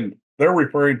 They're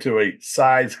referring to a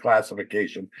size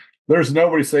classification. There's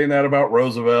nobody saying that about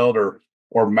Roosevelt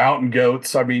or mountain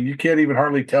goats. I mean, you can't even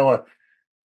hardly tell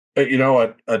a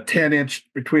 10-inch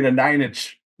between a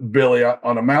 9-inch billy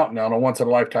on a mountain on a once in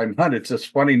a lifetime hunt. It's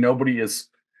just funny. Nobody is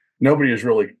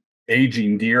really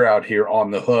aging deer out here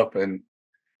on the hoof. And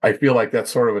I feel like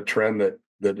that's sort of a trend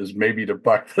that is maybe to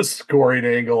buck the scoring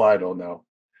angle. I don't know.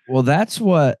 Well,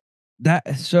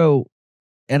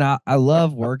 and I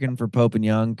love working for Pope and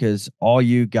Young because all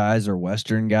you guys are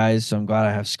Western guys. So I'm glad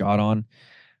I have Scott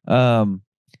on.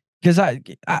 Because I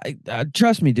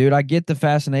trust me, dude, I get the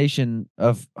fascination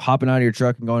of hopping out of your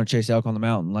truck and going to chase elk on the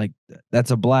mountain. Like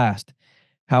that's a blast.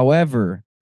 However,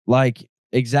 like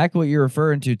exactly what you're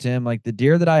referring to, Tim, like the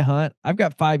deer that I hunt, I've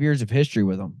got 5 years of history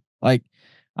with them. Like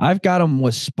I've got them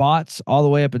with spots all the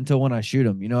way up until when I shoot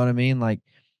them. You know what I mean? Like,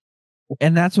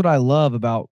 and that's what I love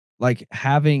about like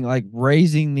having like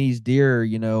raising these deer,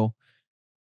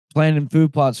 planting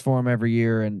food plots for them every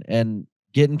year and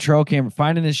getting trail camera,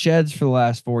 finding his sheds for the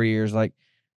last 4 years. Like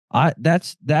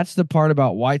that's the part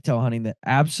about whitetail hunting that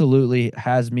absolutely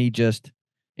has me just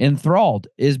enthralled,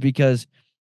 is because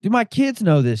do my kids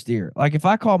know this deer? Like if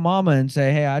I call mama and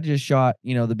say, hey, I just shot,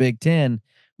 the Big 10,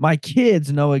 my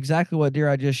kids know exactly what deer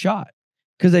I just shot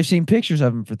because they've seen pictures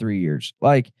of him for 3 years.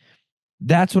 Like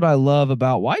that's what I love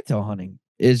about whitetail hunting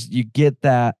is you get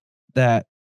that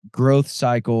growth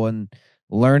cycle and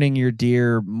learning your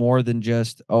deer more than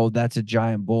just, oh, that's a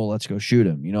giant bull, let's go shoot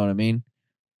him. You know what I mean?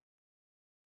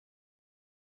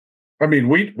 I mean,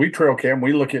 we trail cam,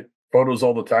 we look at photos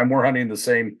all the time. We're hunting the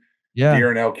same deer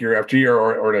and elk year after year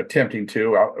or attempting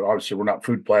to. Obviously, we're not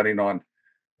food planning on,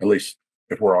 at least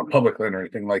if we're on public land or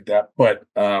anything like that. But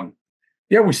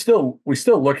yeah, we still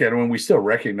look at them and we still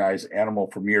recognize animal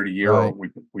from year to year. Right.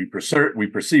 Or we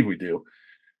perceive we do.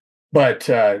 But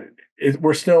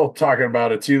we're still talking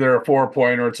about it's either a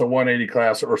 4-point or it's a 180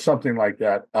 class or something like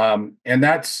that. And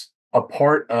that's a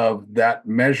part of that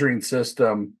measuring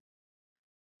system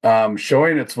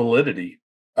showing its validity.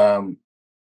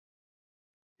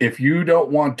 If you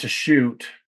don't want to shoot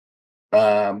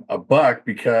a buck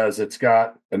because it's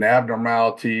got an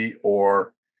abnormality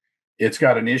or it's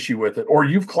got an issue with it, or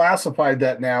you've classified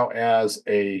that now as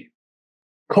a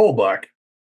cull buck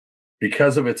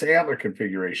because of its antler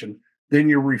configuration, then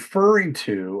you're referring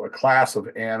to a class of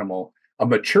animal, a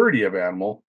maturity of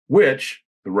animal, which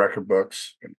the record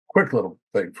books, and quick little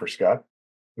thing for Scott,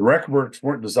 the record books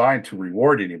weren't designed to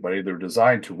reward anybody. They're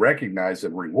designed to recognize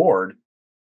and reward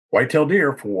whitetail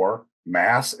deer for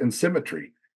mass and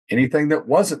symmetry. Anything that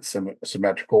wasn't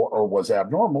symmetrical or was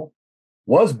abnormal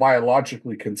was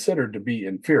biologically considered to be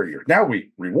inferior. Now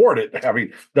we reward it,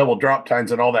 having double drop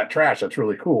tines and all that trash. That's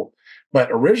really cool. But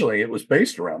originally it was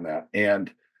based around that.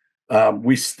 And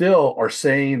we still are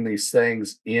saying these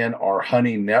things in our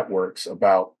hunting networks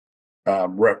about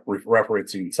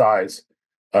referencing size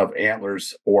of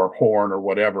antlers or horn or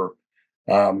whatever.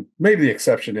 Maybe the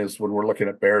exception is when we're looking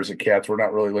at bears and cats, we're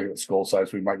not really looking at skull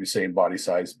size. We might be saying body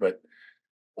size, but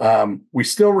we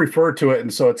still refer to it.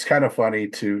 And so it's kind of funny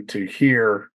to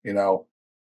hear,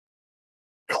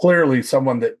 clearly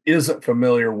someone that isn't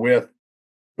familiar with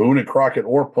Boone and Crockett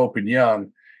or Pope and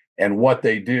Young and what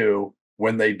they do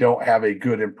when they don't have a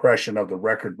good impression of the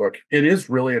record book. It is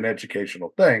really an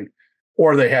educational thing,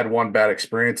 or they had one bad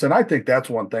experience. And I think that's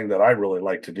one thing that I really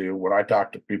like to do when I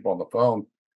talk to people on the phone.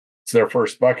 It's their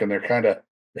first buck and they're kind of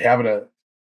having a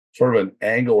sort of an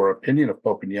angle or opinion of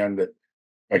Pope and Young that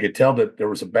I could tell that there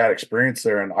was a bad experience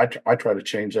there. And I try to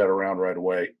change that around right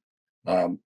away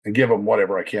and give them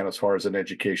whatever I can as far as an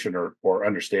education or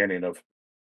understanding of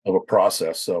a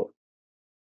process. So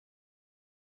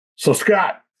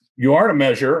Scott, you aren't a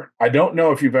measure. I don't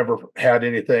know if you've ever had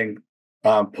anything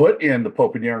put in the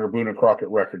Pope and Young or Boone and Crockett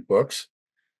record books,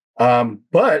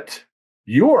 but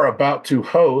you are about to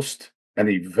host an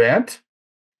event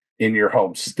in your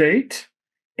home state,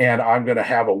 and I'm going to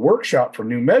have a workshop for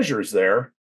new measures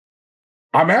there.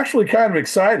 I'm actually kind of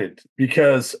excited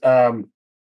because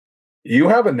you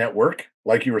have a network,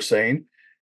 like you were saying.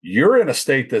 You're in a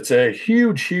state that's a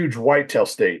huge, huge whitetail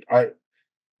state.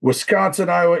 Wisconsin,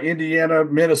 Iowa, Indiana,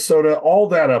 Minnesota, all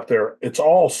that up there. It's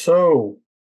all so.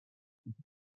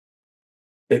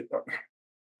 The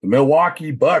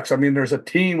Milwaukee Bucks. I mean, there's a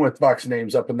team with Bucks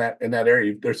names up in that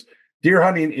area. There's deer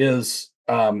hunting is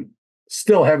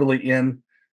still heavily in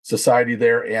society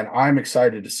there, and I'm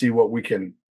excited to see what we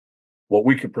can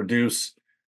produce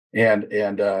and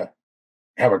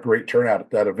have a great turnout at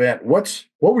that event. What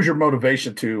was your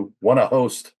motivation to want to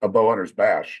host a bow hunters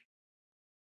bash?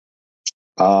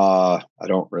 I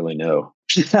don't really know.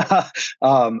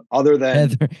 Other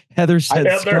than Heather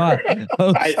said, Scott,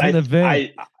 host an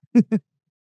event.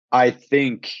 I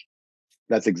think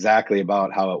that's exactly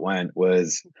about how it went.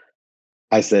 Was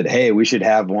I said, hey, we should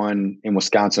have one in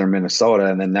Wisconsin or Minnesota,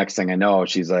 and then next thing I know,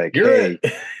 she's like, hey,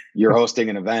 you're hosting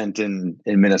an event in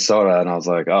Minnesota, and I was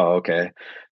like, oh, okay.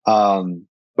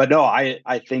 But no,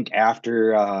 I think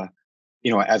after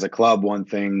as a club, one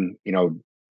thing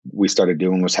we started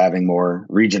doing was having more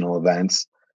regional events.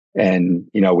 And,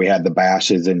 we had the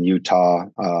bashes in Utah,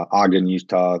 Ogden,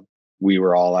 Utah. We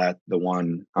were all at the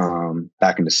one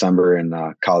back in December in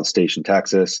College Station,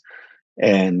 Texas.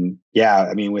 And yeah,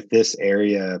 I mean, with this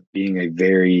area being a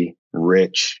very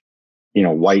rich,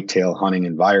 whitetail hunting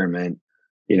environment,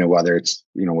 whether it's,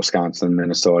 Wisconsin,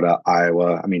 Minnesota,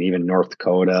 Iowa, I mean, even North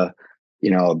Dakota,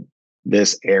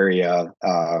 this area,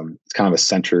 it's kind of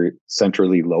a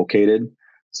centrally located.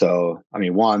 So, I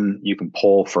mean, one, you can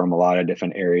pull from a lot of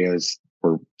different areas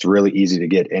where it's really easy to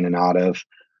get in and out of.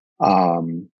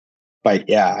 But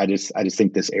yeah, I just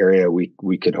think this area,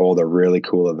 we could hold a really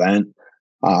cool event.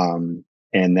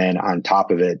 And then on top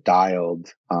of it,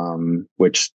 Dialed,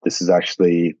 which this is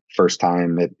actually first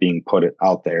time it being put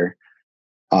out there.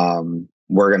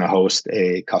 We're going to host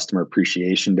a customer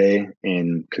appreciation day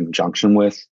in conjunction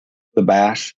with the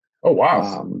bash. Oh,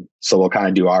 wow. So we'll kind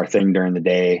of do our thing during the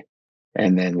day.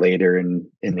 And then later in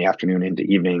the afternoon into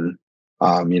evening,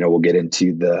 we'll get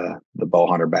into the bow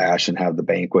hunter bash and have the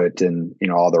banquet and,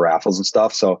 all the raffles and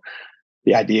stuff. So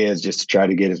the idea is just to try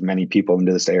to get as many people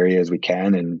into this area as we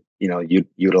can. And,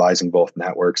 utilizing both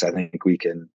networks, I think we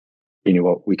can,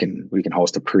 we can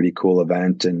host a pretty cool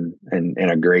event and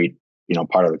a great,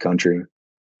 part of the country.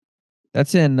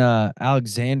 That's in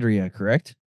Alexandria,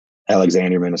 correct?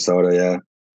 Alexandria, Minnesota. Yeah.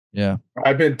 Yeah.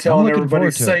 I've been telling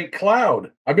everybody St. Cloud.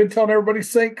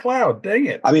 Dang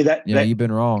it. I mean, you've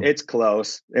been wrong. It's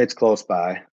close. It's close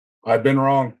by. I've been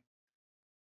wrong.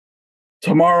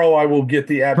 Tomorrow I will get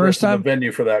the address of the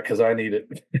venue for that because I need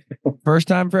it. First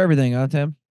time for everything, huh,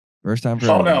 Tim? First time for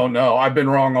everything. Oh, no. I've been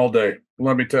wrong all day.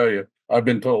 Let me tell you. I've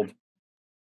been told.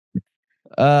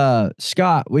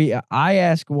 Scott, I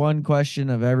ask one question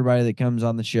of everybody that comes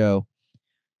on the show.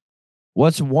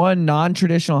 What's one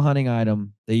non-traditional hunting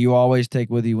item that you always take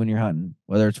with you when you're hunting?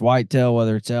 Whether it's whitetail,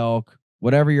 whether it's elk,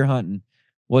 whatever you're hunting,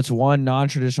 What's one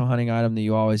non-traditional hunting item that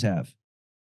you always have?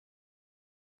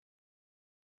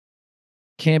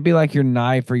 Can't be like your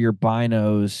knife or your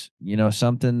binos,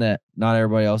 something that not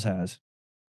everybody else has.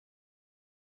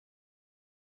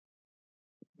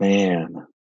 Man,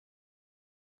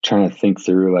 trying to think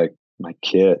through like my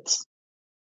kits.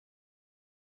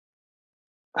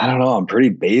 I don't know. I'm pretty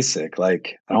basic.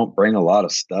 Like, I don't bring a lot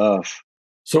of stuff.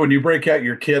 So when you break out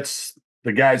your kits,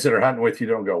 the guys that are hunting with you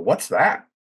don't go, "What's that?"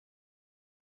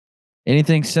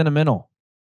 Anything sentimental?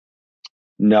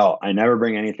 No, I never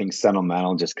bring anything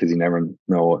sentimental just because you never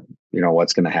know,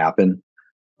 what's going to happen.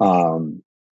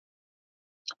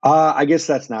 I guess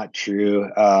that's not true.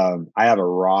 I have a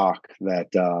rock that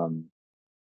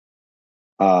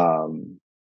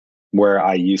where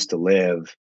I used to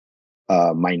live.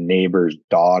 My neighbor's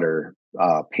daughter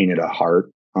painted a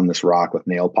heart on this rock with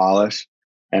nail polish,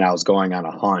 and I was going on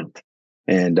a hunt,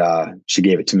 and she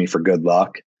gave it to me for good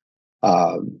luck.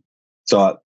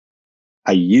 So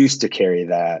I used to carry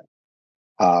that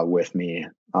with me,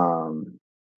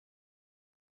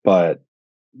 but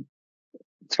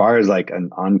as far as like an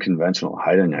unconventional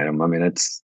hiding item, I mean,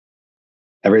 it's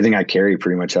everything I carry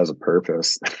pretty much has a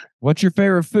purpose. What's your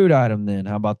favorite food item then?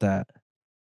 How about that?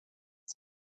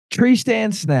 Tree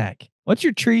stand snack. What's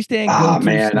your tree stand go-to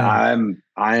Man, snack?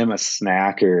 I am a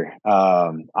snacker.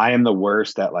 I am the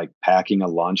worst at like packing a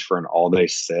lunch for an all day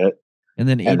sit, And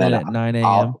then and eating then it at 9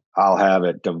 a.m. I'll have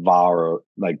it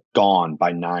like gone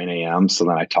by 9 a.m. So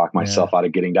then I talk myself out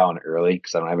of getting down early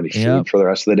because I don't have any food for the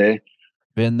rest of the day.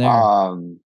 Been there.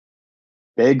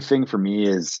 Big thing for me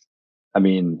is, I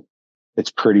mean,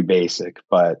 it's pretty basic,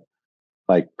 but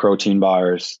like protein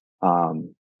bars,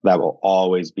 that will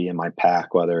always be in my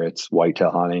pack, whether it's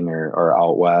whitetail hunting or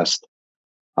out west.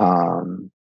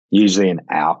 Usually an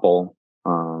apple,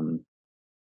 and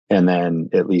then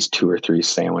at least 2 or 3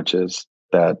 sandwiches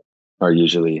that are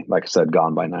usually, like I said,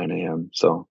 gone by 9 a.m.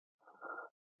 So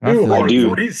I feel I you,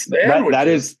 do. Three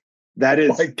sandwiches. That Oh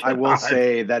is, my I will God.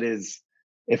 say that is,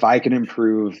 if I can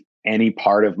improve any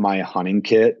part of my hunting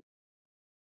kit,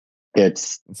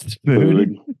 it's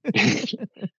food.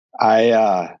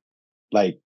 I,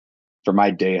 like for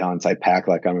my day hunts, I pack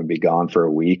like I'm gonna be gone for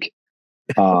a week.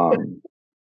 I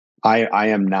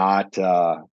am not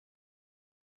a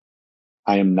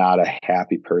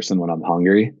happy person when I'm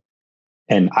hungry,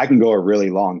 and I can go a really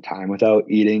long time without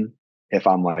eating if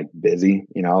I'm like busy,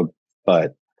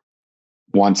 but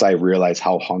once I realize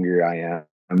how hungry I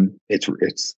am,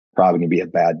 it's probably gonna be a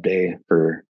bad day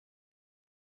for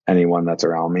anyone that's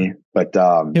around me. But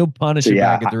He'll punish so you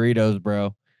yeah, back at Doritos,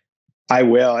 bro. I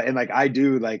will. And like I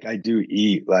do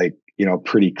eat like,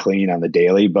 pretty clean on the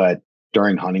daily, but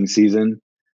during hunting season,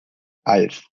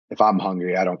 if I'm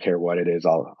hungry, I don't care what it is,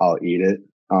 I'll eat it.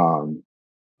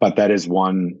 But that is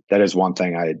one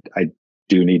thing I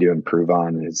do need to improve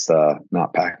on is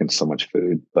not packing so much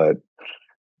food. But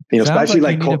Sounds especially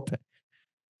like like you need to.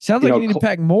 Sounds like you need to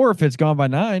pack more if it's gone by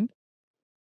 9.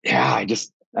 Yeah,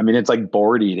 I mean, it's like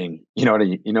bored eating. You know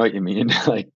what you mean?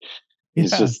 Like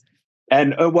it's just,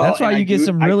 and that's why you get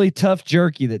some really tough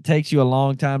jerky that takes you a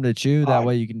long time to chew. That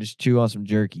way you can just chew on some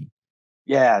jerky.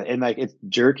 Yeah, and like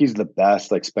jerky's the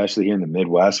best, like especially here in the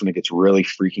Midwest when it gets really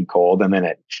freaking cold and then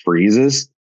it freezes,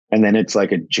 and then it's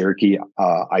like a jerky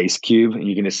ice cube, and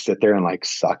you can just sit there and like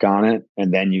suck on it,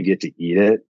 and then you get to eat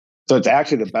it. So it's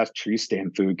actually the best tree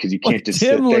stand food because you can't just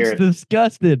Tim sit looks there.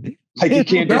 disgusted. Like you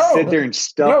can't just sit there and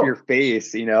stuff your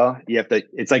face. You have to.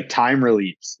 It's like time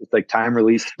release. It's like time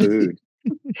released food.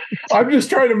 I'm just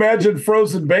trying to imagine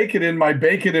frozen bacon in my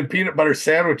bacon and peanut butter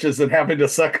sandwiches and having to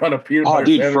suck on a peanut butter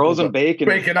sandwich. Frozen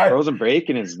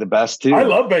bacon is the best too. I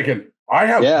love bacon. I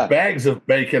have bags of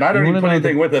bacon. I don't even put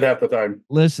anything with it half the time.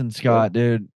 Listen, Scott,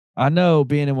 dude, I know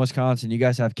being in Wisconsin, you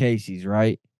guys have Casey's,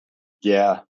 right?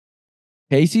 Yeah.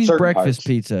 Casey's Certain breakfast parts.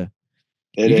 pizza.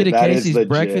 You get a Casey's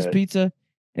breakfast pizza,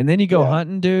 and then you go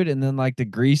hunting, dude, and then like the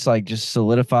grease like just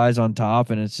solidifies on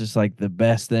top, and it's just like the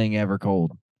best thing ever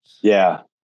cold. Yeah.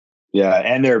 Yeah.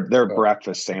 And their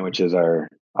breakfast sandwiches are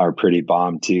pretty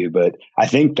bomb too. But I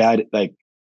think that like,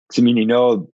 I mean,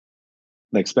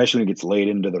 like especially when it gets late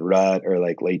into the rut or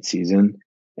like late season,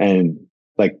 and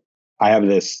like I have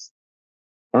this,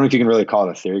 I don't know if you can really call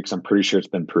it a theory because I'm pretty sure it's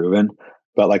been proven,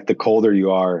 but like the colder you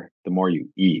are, the more you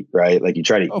eat, right? Like you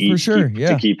try to eat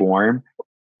to keep warm.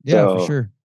 Yeah, for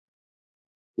sure.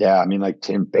 Yeah, I mean, like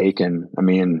Tim Bacon. I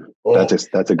mean,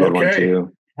 that's a good one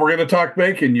too. We're gonna talk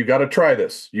bacon. You got to try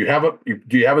this. Do you have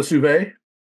a sous vide?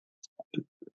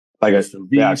 Like a sous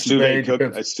vide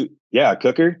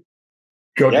cooker.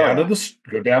 Go down to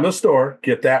the store,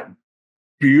 get that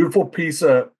beautiful piece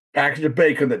of package of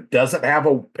bacon that doesn't have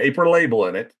a paper label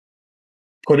in it.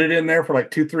 put it in there for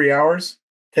like 2-3 hours,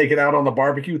 take it out on the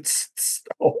barbecue.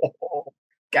 Oh,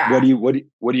 God. What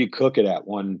do you cook it at?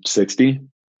 160?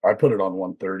 I put it on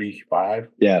 135.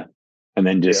 Yeah. And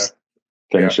then just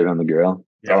finish it on the grill.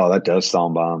 Yeah. Oh, that does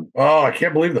sound bomb. Oh, I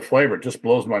can't believe the flavor. It just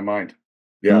blows my mind.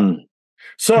 Yeah.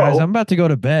 So guys, I'm about to go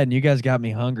to bed and you guys got me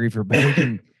hungry for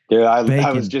bacon. Yeah, I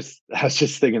Bacon. was just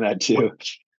thinking that too.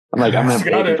 I'm like, I'm gonna have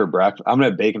bacon for breakfast. I'm gonna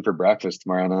have bacon for breakfast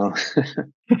tomorrow now.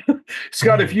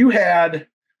 Scott, if you had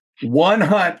one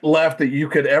hunt left that you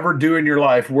could ever do in your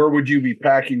life, where would you be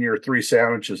packing your 3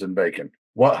 sandwiches and bacon?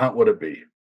 What hunt would it be?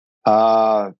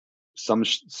 Some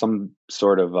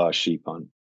sort of sheep hunt.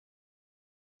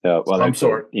 Well, Some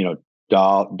sort.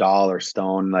 Doll or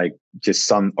stone, like just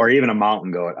some, or even a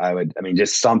mountain goat.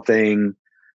 Just something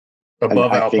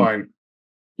above alpine.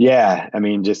 Yeah, I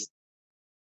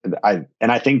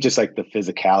think just like the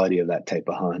physicality of that type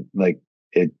of hunt, like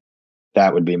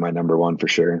that would be my number one for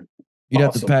sure. You'd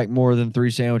have to pack more than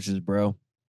 3 sandwiches, bro.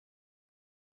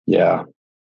 Yeah.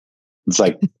 It's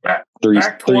like three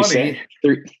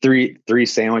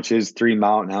sandwiches, 3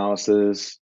 mountain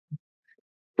houses,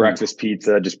 breakfast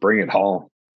pizza, just bring it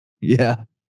all. Yeah,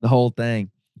 the whole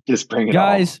thing. Just bring it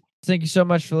guys, all. Thank you so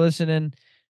much for listening.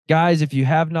 Guys, if you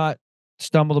have not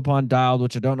stumbled upon Dialed,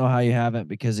 which I don't know how you haven't,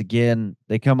 because again,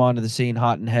 they come onto the scene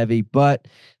hot and heavy, but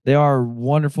they are a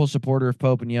wonderful supporter of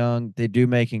Pope and Young. They do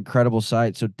make incredible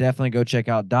sites, so definitely go check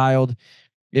out Dialed.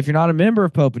 If you're not a member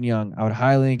of Pope and Young, I would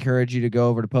highly encourage you to go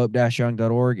over to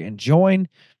pope-young.org and join.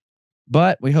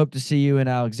 But we hope to see you in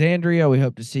Alexandria. We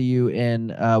hope to see you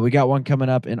in, we got one coming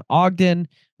up in Ogden.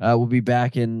 We'll be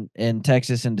back in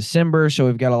Texas in December. So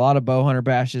we've got a lot of bow hunter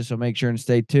bashes. So make sure and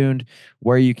stay tuned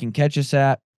where you can catch us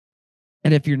at.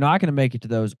 And if you're not going to make it to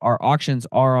those, our auctions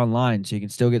are online. So you can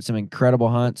still get some incredible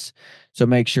hunts. So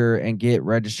make sure and get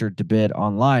registered to bid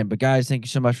online. But guys, thank you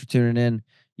so much for tuning in.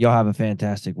 Y'all have a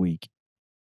fantastic week.